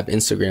not have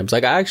Instagrams.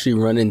 Like, I actually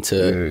run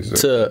into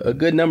to a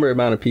good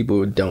amount of people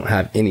who don't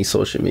have any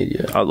social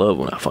media. I love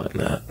when I find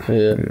that.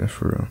 Yeah,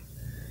 for real.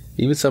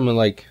 Even someone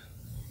like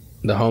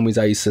the homies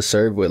I used to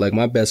serve with, like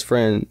my best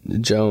friend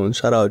Jones,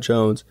 shout out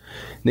Jones,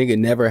 nigga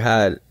never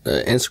had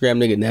Instagram,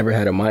 nigga never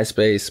had a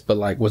MySpace, but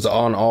like was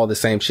on all the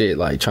same shit,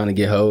 like trying to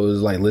get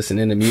hoes, like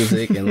listening to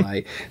music and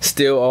like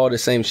still all the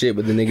same shit,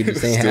 but the nigga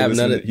just ain't have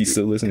none of. He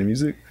still listen to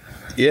music?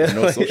 Yeah,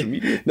 no social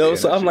media. No, Yeah,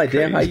 so that I'm shit like,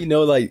 damn, how crazy. you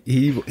know? Like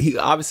he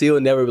obviously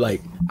he'll never be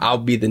like, I'll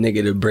be the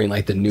nigga to bring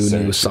like the new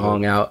Certain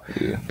song shit. out.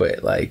 Yeah.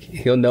 But like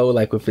he'll know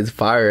like if it's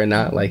fire or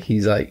not. Like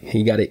he's like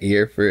he got an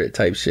ear for it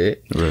type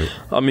shit. Right.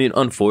 I mean,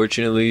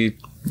 unfortunately,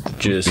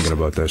 just Thinking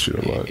about that shit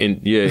a lot. in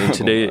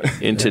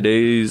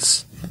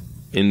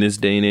this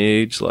day and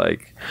age,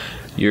 like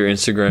your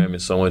Instagram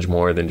is so much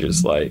more than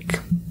just like,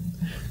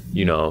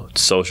 you know,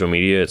 social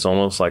media. It's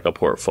almost like a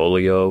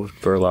portfolio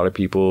for a lot of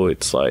people.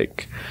 It's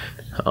like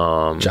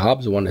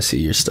Jobs want to see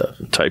your stuff,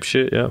 type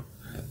shit. Yeah.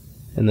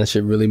 and that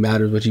shit really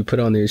matters. What you put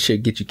on there,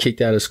 shit get you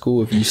kicked out of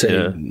school if you say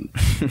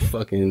Yeah.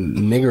 fucking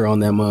nigger on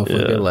that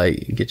motherfucker. Yeah.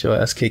 Like get your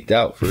ass kicked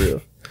out for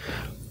real.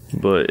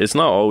 But it's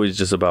not always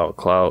just about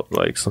clout.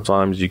 Like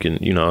sometimes you can,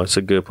 you know, it's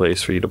a good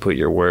place for you to put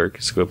your work.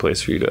 It's a good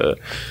place for you to,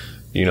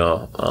 you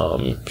know,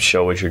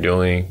 show what you're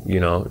doing.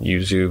 You know,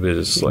 YouTube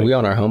is like We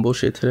on our humble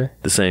shit today.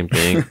 the same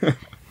thing.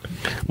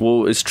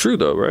 Well, it's true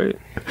though, right?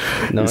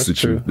 No, It's the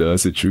truth.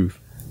 That's the truth.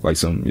 Like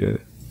yeah.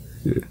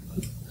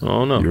 I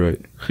don't know.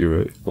 You're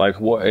right. Like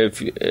what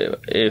if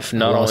I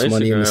not on lost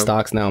money in the Instagram?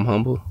 stocks. Now I'm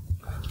humble.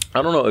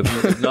 I don't know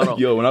if not on.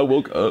 Yo, when I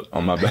woke up, oh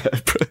my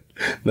bad, bro.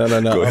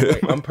 No. Go ahead.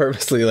 I'm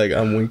purposely like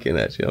I'm winking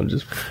at you. I'm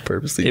just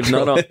purposely. If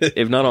not on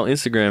trolling.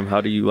 Instagram,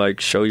 how do you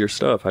like show your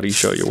stuff? How do you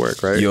show your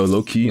work? Right? Yo,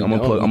 low key, I'm No,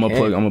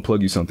 gonna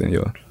plug you something,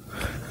 yo.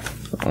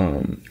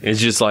 It's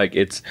just like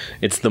it's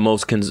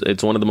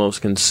one of the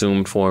most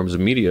consumed forms of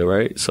media,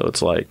 right? So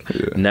it's like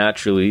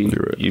naturally, You're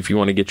right. if you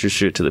want to get your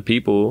shit to the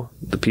people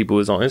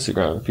is on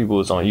Instagram, the people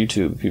is on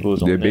YouTube, the people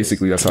is on Yeah, this.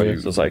 basically that's how you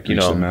So it's like, you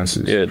reach know, the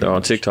masses. yeah, they're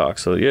on TikTok.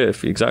 So yeah,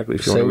 if you want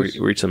Say to what-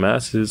 reach the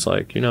masses,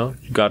 like, you know,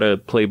 you gotta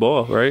play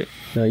ball, right?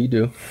 No, you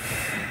do.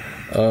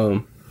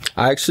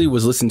 I actually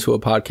was listening to a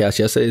podcast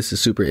yesterday. This is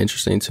super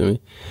interesting to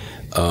me.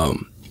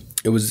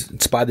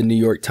 It's by the New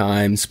York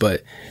Times,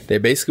 but they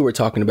basically were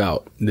talking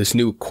about this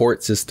new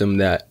court system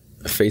that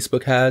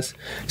Facebook has.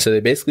 So they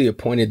basically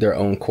appointed their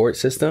own court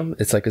system.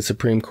 It's like a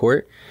Supreme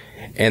Court,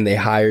 and they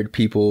hired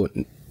people.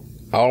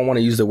 I don't want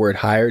to use the word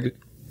hired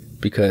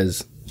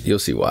because you'll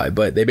see why,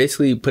 but they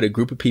basically put a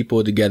group of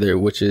people together,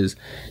 which is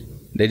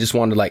they just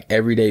wanted like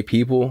everyday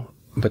people,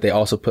 but they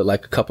also put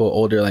like a couple of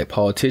older like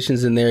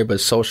politicians in there, but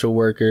social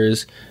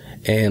workers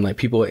and like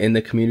people in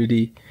the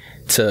community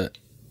to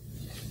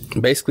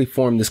basically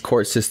form this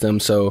court system.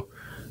 So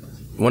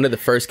one of the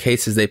first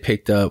cases they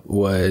picked up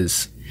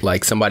was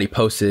like somebody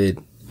posted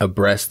a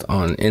breast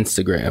on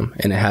Instagram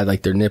and it had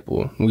like their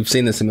nipple. We've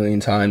seen this a million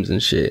times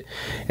and shit,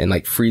 and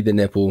like freed the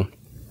nipple,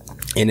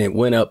 and it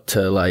went up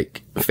to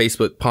like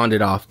Facebook pawned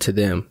it off to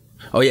them.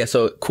 Oh yeah,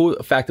 so cool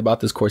fact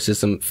about this court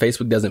system,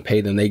 Facebook doesn't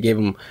pay them. They gave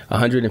them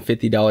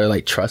 $150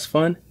 like trust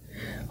fund,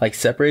 like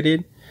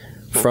separated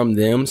from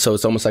them, so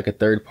it's almost like a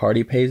third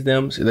party pays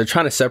them. So they're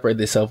trying to separate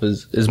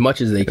themselves as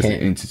much as they As an can.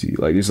 entity.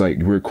 Like it's like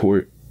we're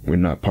court, we're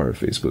not part of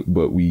Facebook,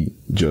 but we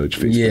judge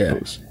Facebook Yeah,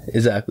 posts.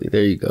 exactly.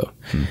 There you go.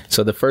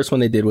 So the first one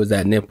they did was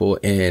that nipple,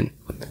 and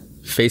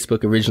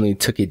Facebook originally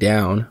took it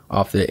down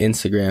off the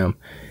Instagram,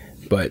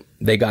 but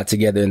they got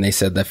together and they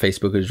said that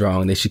Facebook was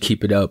wrong. They should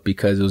keep it up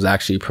because it was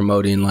actually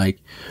promoting like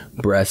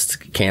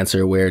breast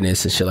cancer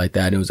awareness and shit like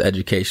that. And it was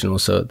educational.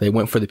 So they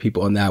went for the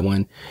people on that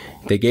one.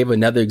 They gave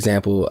another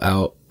example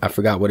out. I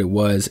forgot what it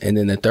was. And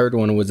then the third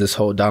one was this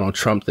whole Donald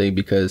Trump thing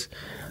because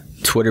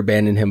Twitter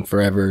banned him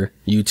forever,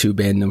 YouTube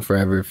banned him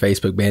forever,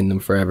 Facebook banned him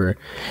forever.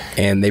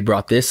 And they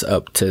brought this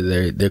up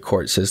to their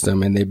court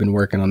system, and they've been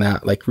working on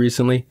that like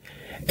recently.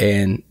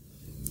 And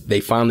they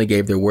finally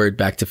gave their word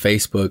back to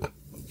Facebook.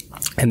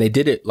 And they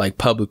did it like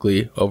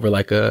publicly over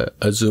like a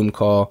Zoom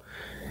call.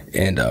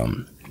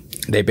 And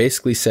they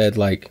basically said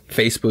like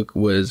Facebook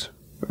was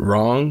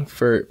wrong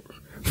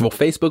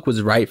Facebook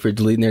was right for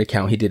deleting their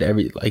account. He did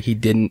he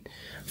didn't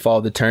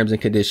follow the terms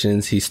and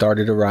conditions. He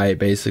started a riot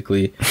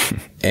basically.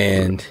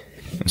 And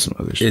Some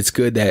other shit. it's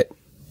good that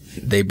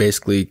they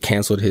basically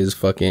canceled his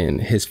Facebook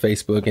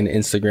and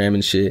Instagram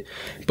and shit,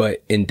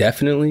 but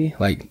indefinitely,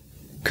 like,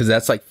 because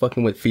that's like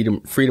fucking with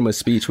freedom of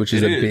speech, which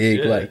is It a is, big,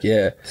 yeah. like,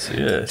 yeah.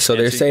 Yeah. So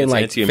they're saying It's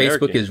like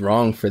anti-American. Facebook is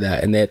wrong for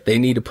that, and that they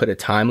need to put a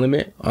time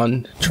limit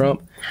on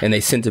Trump, and they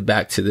sent it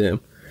back to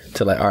them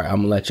to like, all right, I'm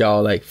gonna let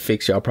y'all like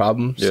fix y'all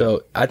problem. Yeah.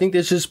 So I think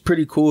that's just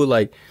pretty cool,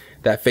 like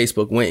that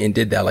Facebook went and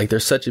did that. Like they're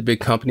such a big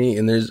company,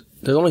 and there's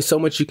only so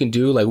much you can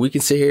do. Like we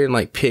can sit here and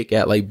like pick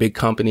at like big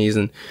companies,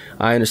 and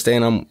I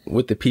understand I'm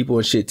with the people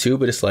and shit too,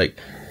 but it's like,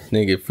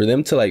 nigga, for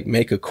them to like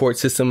make a court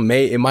system,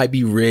 it might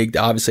be rigged.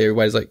 Obviously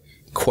everybody's like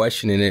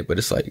questioning it, but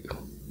it's like,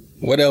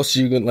 what else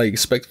you gonna like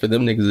expect for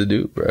them niggas to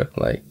do, bro?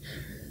 Like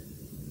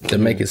to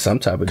make it some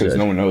type of Because judgment.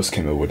 no one else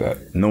came up with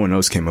that. No one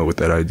else came up with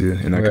that idea,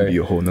 and that Right. could be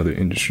a whole nother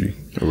industry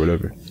or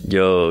whatever.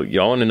 Yo,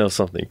 y'all want to know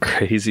something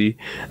crazy?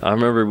 I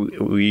remember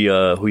we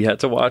had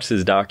to watch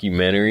this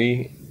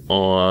documentary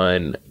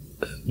on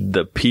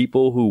the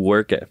people who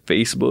work at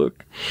Facebook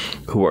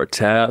who are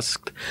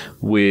tasked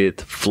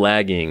with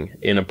flagging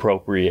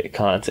inappropriate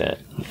content.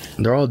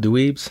 They're all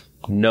dweebs.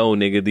 No,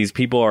 nigga, these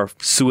people are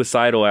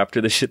suicidal after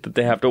the shit that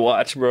they have to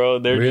watch, bro.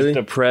 They're Really?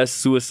 just depressed,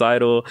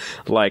 suicidal.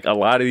 Like, a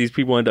lot of these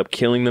people end up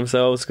killing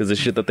themselves because the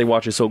shit that they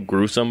watch is so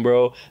gruesome,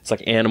 bro. It's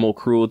like animal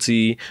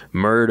cruelty,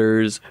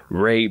 murders,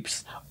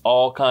 rapes,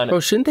 all kind Bro,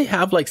 of... shouldn't they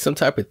have like some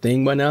type of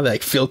thing by now that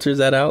like filters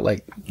that out?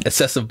 Like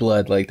excessive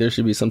blood. Like there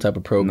should be some type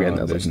of program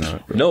No, that's there's like,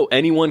 not. Bro. No,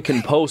 anyone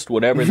can post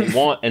whatever they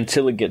want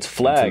until it gets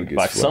flagged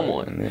by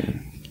someone.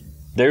 Man.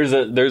 There's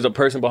a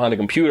person behind a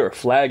computer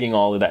flagging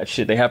all of that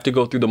shit. They have to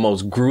go through the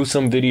most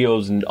gruesome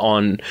videos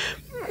on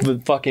the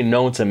fucking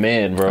known to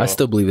man, bro. I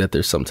still believe that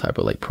there's some type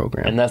of like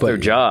program, And that's but their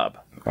job.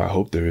 I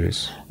hope there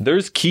is.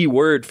 There's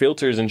keyword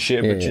filters and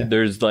shit, but Yeah.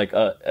 there's like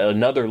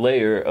another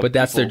layer of But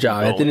that's their people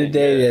job. At the end of the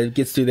going, day, yeah. it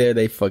gets through there.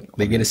 They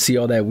get to see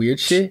all that weird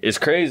shit. It's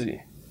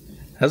crazy.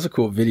 That's a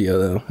cool video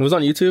though. It was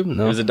on YouTube.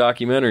 No, There's a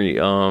documentary.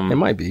 it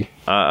might be.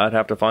 I'd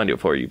have to find it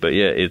for you, but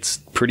yeah, it's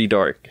pretty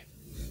dark.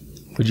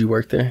 Would you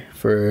work there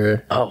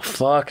for? Oh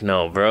fuck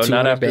no, bro! 200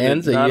 Not after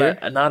bands a year?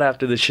 not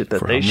after the shit that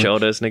For they how much?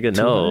 showed us, nigga. 200?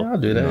 No, I'll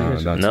do that.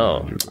 bitch. not No.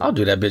 200, bro. I'll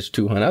do that bitch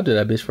 200. I'll do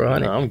that bitch for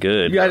 100. I'm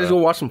good. You guys bro. just go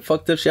watch some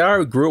fucked up shit. I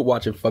already grew up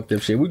watching fucked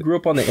up shit. We grew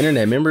up on the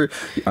internet. Remember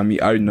I mean,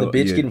 I know the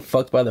bitch yeah, getting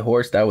fucked by the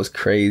horse? That was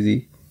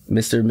crazy.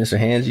 Mr.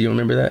 Hands, you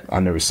remember that? I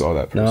never saw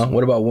that. No. Person.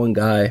 What about one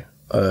guy,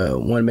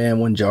 one man,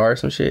 one jar, or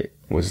some shit?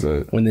 Was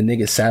the When the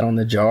nigga sat on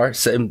the jar,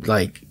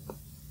 like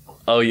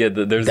Oh yeah,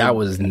 there's that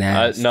was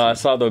nasty. I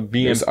saw the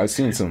BMP. I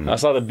seen some. I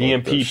saw the fucked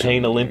BMP up shit.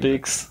 Pain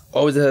Olympics.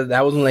 Oh,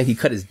 that was when like he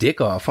cut his dick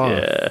off, huh?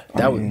 Yeah.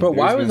 That was, bro.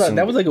 Why there's was been that? some-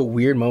 That was like a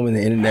weird moment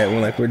in the internet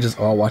when like we're just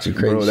all watching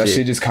crazy Bro, that shit.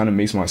 shit just kind of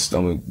makes my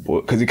stomach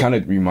boil because it kind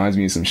of reminds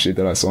me of some shit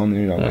that I saw on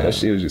there. Like, that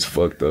shit was just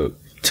fucked up.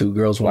 Two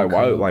girls, one Like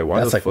why? cup. Like why?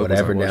 That's the like fuck was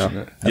I whatever now. watching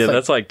that? Yeah, like-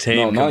 that's like tame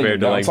No, not compared even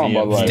to that. like I'm talking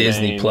about, BMP like,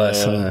 Disney Pain,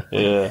 Plus, yeah. huh?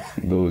 Yeah.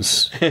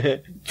 Those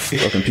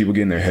fucking people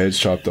getting their heads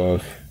chopped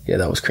off. Yeah,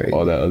 that was crazy.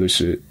 All that other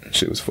shit.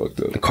 Shit was fucked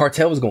up. The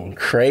cartel was going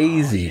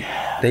crazy.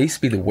 They used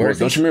to be the worst.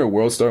 Don't you remember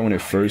World Star when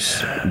it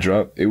first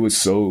dropped? It was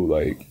so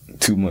like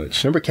too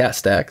much. remember Cat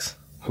Stacks?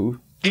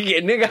 Who? Yeah,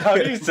 nigga, how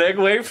do you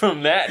segue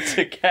from that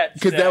to Cat?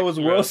 Because that was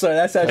World Star.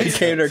 That's how she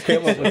came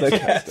up with the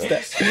Cat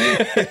Stacks.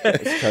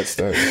 Cat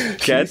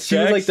Stacks. Cat She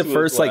was like the Stacks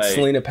first was like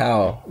Selena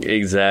Powell.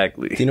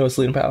 Exactly. Do you know what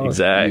Selena Powell is?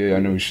 Exactly. Yeah, I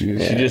know who she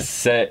is. She just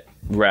set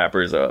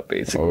rappers up,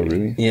 basically. Oh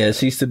really? Yeah,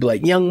 she used to be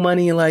like Young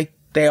Money and like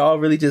they all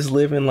really just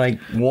live in like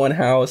one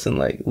house and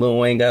like Lil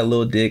Wayne got a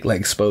little dick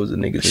like exposing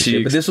niggas and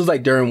shit. But this was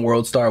like during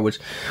World Star, which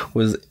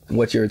was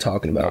what you were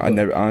talking about. I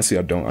never honestly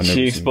I don't. I never She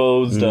seen it.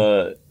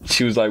 exposed.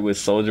 She was like with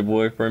Soldier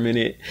Boy for a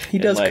minute. He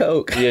does like,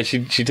 coke. Yeah,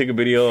 she took a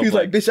video. Of, He's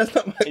like, bitch, that's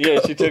not my yeah,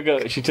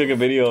 coke. she took a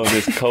video of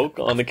this coke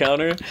on the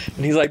counter,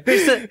 and he's like,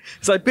 bitch,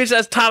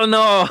 that's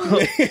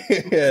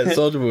Tylenol. Yeah,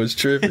 Soldier Boy was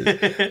tripping.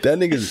 That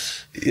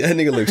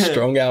nigga looks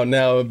strung out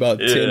now. About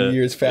 10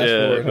 years fast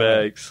forward. Huh?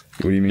 Facts.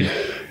 What do you mean?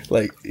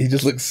 Like he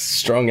just looks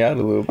strung out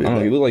a little bit. I don't know.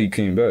 Like, You look like you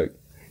came back.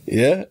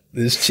 yeah,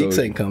 his cheeks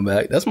So- ain't come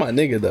back. That's my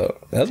nigga though.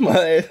 That's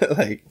my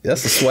like.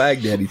 That's the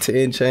swag daddy.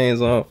 10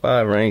 chains on,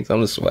 5 rings. I'm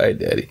the swag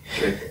daddy.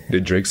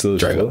 Did Drake still his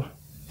Draco.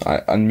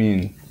 flow? I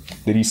mean,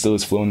 did he still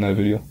his flow in that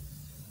video?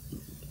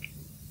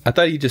 I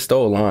thought he just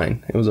stole a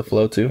line. It was a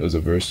flow It too. was a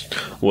verse.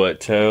 What?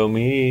 Tell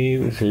me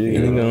what's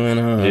going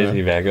on? Is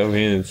he back up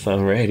in?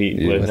 I'm ready.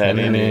 Yeah, What's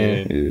happening?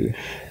 Yeah.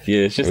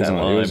 Yeah, it's just It was that on-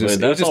 it line, was just-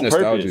 but it was that's just on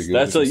nostalgic. purpose. It was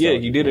That's just he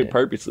nostalgic, did it yeah.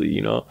 purposely,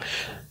 you know.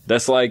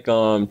 That's like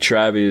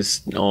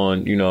Travis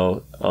on,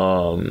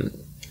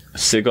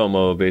 Sicko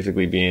Mode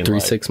basically being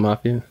 3-6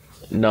 Mafia.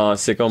 No,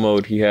 Sicko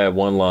Mode, he had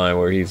one line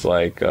where he's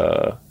like,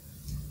 I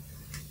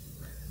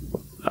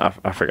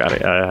forgot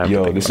it. I have to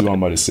Yo, think this is about what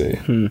I'm about to say.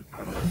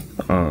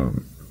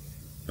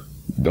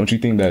 Don't you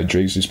think that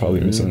Drake's just probably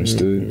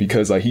misunderstood?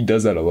 Because like he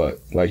does that a lot.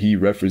 Like he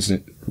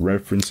references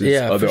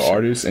Yeah, other for sure.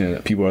 artists,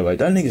 and people are like,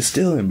 "That nigga's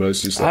stealing," but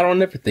it's just like, I don't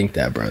never think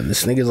that, bro.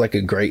 This nigga's like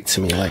a great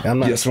to me. Like I'm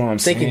not. that's what I'm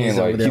thinking saying. he's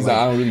over Like, there. he's like,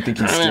 I don't really think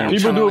he's stealing.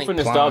 People do it like, for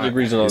nostalgic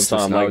reasons all the It's time.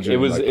 Like nostalgia, it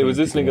was like,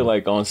 this people- nigga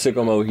like on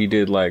Sicko Mode. He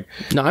did like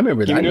No, I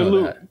remember that. give I me the know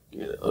loot. that.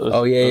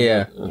 Oh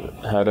yeah.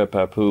 Had up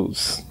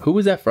papoose. Who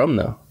was that from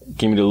though?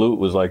 Give me the loot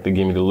was like the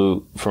give me the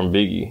loot from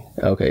Biggie.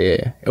 Okay,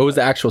 yeah. It was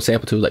the actual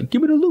sample too. Like,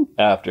 give me the loot.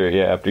 After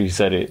he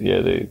said it,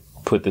 yeah, they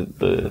put the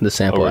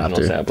sample original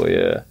after. sample,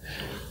 yeah.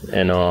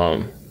 And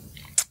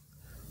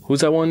who's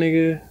that one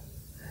nigga?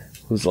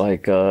 Who's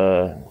like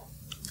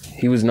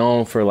he was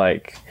known for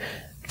like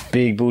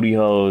big booty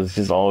hoes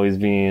just always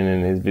being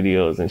in his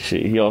videos and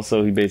shit. He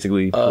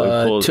basically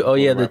pulled the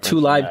reference 2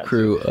 from Live that.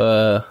 Crew.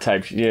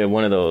 Type, yeah,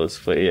 one of those.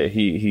 But yeah,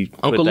 he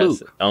put Uncle that-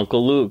 Luke.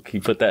 Uncle Luke, he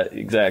put that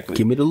exactly.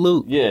 Give me the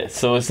loot. Yeah,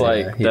 so it's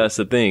like he- that's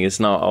the thing. It's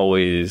not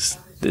always.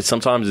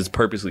 Sometimes it's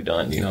purposely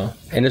done, you know.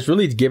 And it's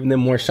really giving them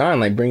more shine,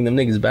 like bring them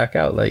niggas back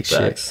out, like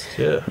shit.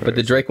 Yeah. But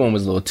the Drake one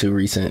was a little too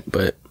recent.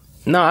 But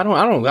no, I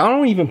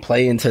don't even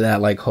play into that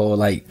like whole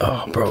like,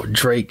 oh bro,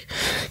 Drake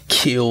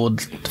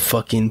killed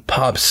fucking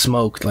Pop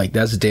Smoke. Like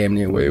that's damn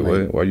near Wait, like,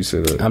 what? Why you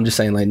say that? I'm just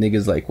saying like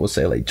niggas like will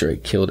say like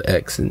Drake killed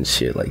X and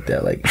shit like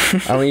that. Like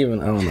I don't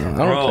know. I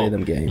don't play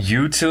them games.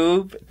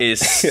 YouTube is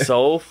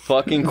so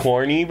fucking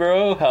corny,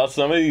 bro. How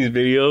some of these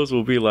videos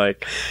will be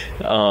like,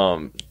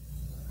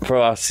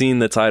 Bro, I've seen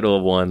the title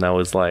of one that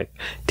was like,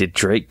 "Did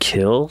Drake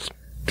kill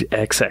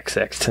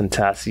XXX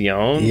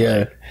Tentacion?" Yeah.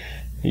 Like,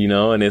 you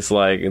know, and it's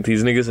like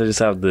these niggas that just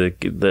have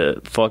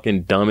the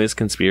fucking dumbest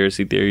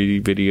conspiracy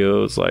theory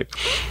videos. Like,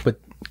 But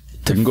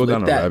You can go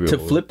down a rabbit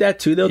hole. flip that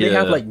too, though, they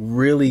have like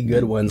really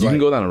good ones. You like, can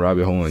go down a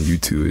rabbit hole on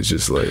YouTube. It's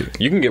just like,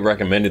 you can get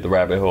recommended the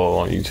rabbit hole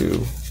on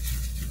YouTube.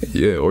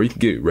 yeah, or you can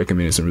get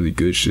recommended some really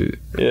good shit.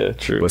 Yeah,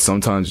 true. But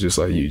sometimes just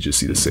like you just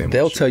see the same.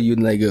 They'll shit. tell you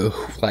like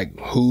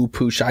who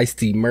Pooh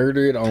Shiesty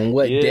murdered on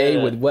what day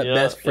with what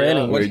best friend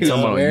and what Wait, he was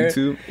talking about on wearing.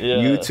 YouTube? Yeah.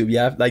 YouTube,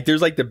 yeah. Like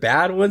there's like the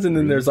bad ones, and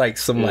then there's like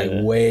some like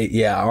way,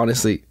 yeah.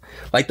 Honestly,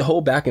 like the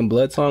whole Back in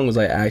Blood song was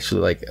like actually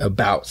like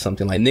about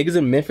something. Like niggas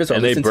in Memphis are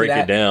And they listening to break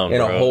that it down,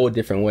 in a bro. whole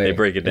different way. They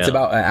break it It's down.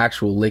 about an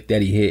actual lick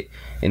that he hit,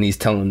 and he's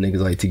telling them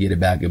niggas like to get it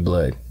back in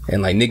blood,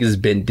 and like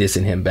niggas been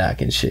dissing him back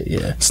and shit.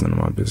 Yeah, It's none of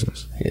my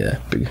business. yeah.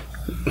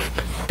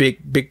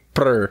 Big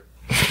purr.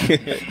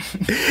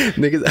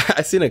 Niggas,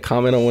 I seen a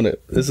comment on one of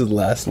this is the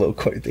last little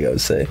quote thing I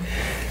would say,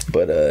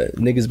 but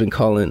niggas been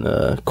calling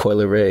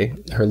Coyle Ray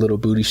her little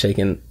booty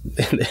shaking.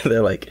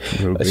 They're like,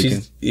 Little bacon?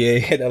 she's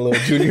that little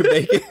junior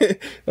bacon.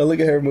 I look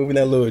at her moving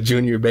that little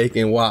junior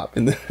bacon wop,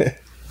 and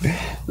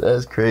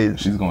that's crazy.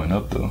 She's going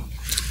up though.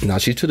 No,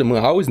 she's to the moon.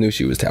 I always knew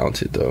she was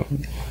talented though.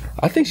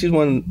 I think she's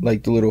one of,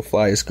 like the little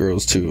flyest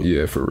girls too.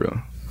 Yeah, for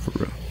real, for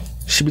real.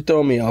 She be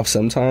throwing me off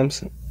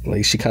sometimes.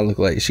 Like she kind of look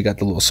like she got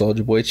the little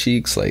Soldier Boy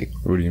cheeks, like,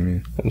 What do you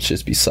mean? and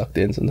just be sucked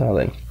in sometimes.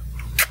 Like,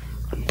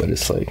 but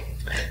it's like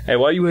Hey,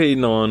 why you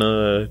hating on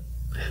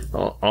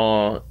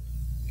on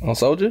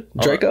Soldier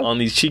Draco. on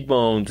these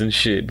cheekbones and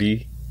shit,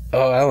 B?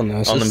 Oh, I don't know.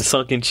 It's On them just-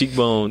 sunken it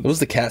cheekbones. was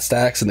the cat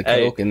stacks and the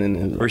Hey, coke, and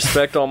then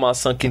Respect all my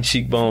sunken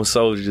cheekbone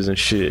soldiers and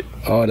shit.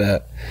 all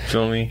that.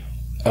 Feel me?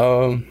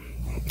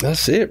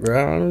 That's it,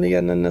 bro. I don't really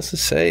got nothing else to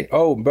say.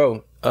 Oh,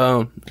 bro.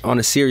 On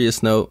a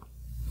serious note,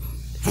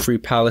 free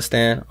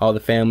Palestine, all the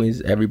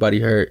families,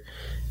 everybody hurt.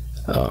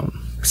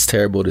 It's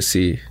terrible to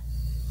see.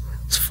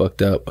 It's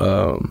fucked up.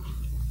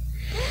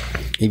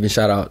 Even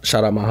shout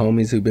out my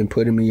homies who've been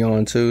putting me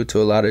on to a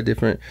lot of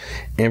different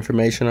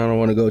information. I don't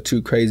want to go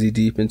too crazy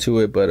deep into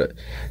it, but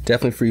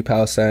definitely free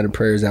Palestine, and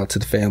prayers out to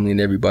the family and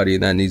everybody,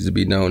 and that needs to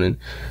be known. And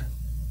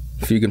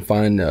if you can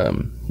find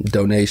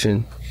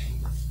donation,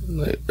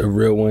 like a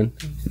real one,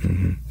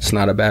 it's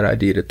not a bad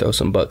idea to throw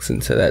some bucks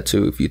into that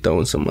too. If you're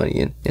throwing some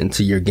money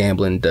into your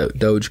gambling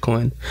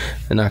Dogecoin,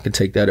 and I can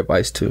take that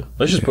advice too.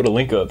 Let's just put a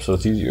link up so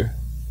it's easier.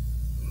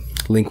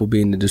 Link will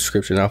be in the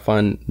description. I'll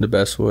find the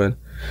best one.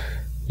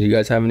 Do you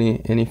guys have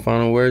any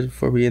final words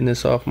before we end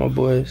this off, my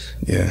boys?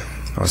 Yeah,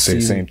 I'll say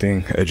the Season- same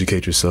thing.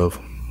 Educate yourself.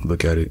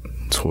 Look at it.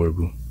 It's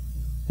horrible.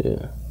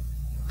 Yeah.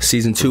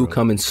 Season 2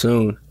 coming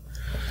soon.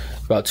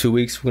 About 2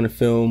 weeks, we're gonna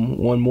film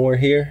one more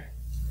here.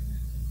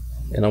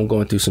 And I'm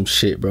going through some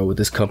shit, bro, with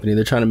this company.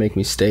 They're trying to make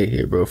me stay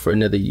here, bro, for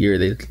another year.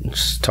 They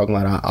just talking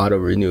about I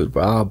auto-renewed,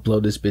 bro. I'll blow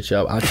this bitch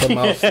up. I told them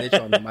I'll snitch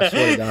on them. I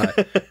swear to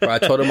God. Bro, I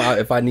told them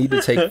if I need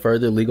to take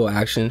further legal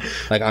action,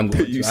 like I'm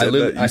going to. You said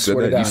that. I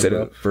swear to God, You said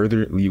bro. it.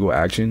 Further legal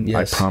action.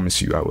 Yes. I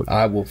promise you, I would.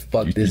 I will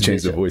fuck You this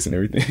changed bitch the up. voice and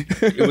everything.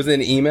 It was in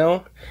an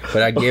email,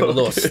 but I gave a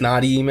little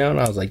snotty email, and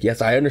I was like,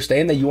 yes, I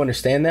understand that you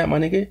understand that, my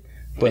nigga.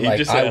 But You like,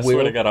 just said, I swear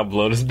will to God, I'll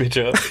blow this bitch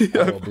up.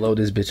 I will blow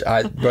this bitch.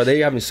 Bro, they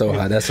got me so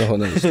high. That's a whole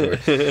nother story.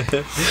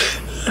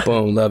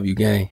 Boom, love you, gang.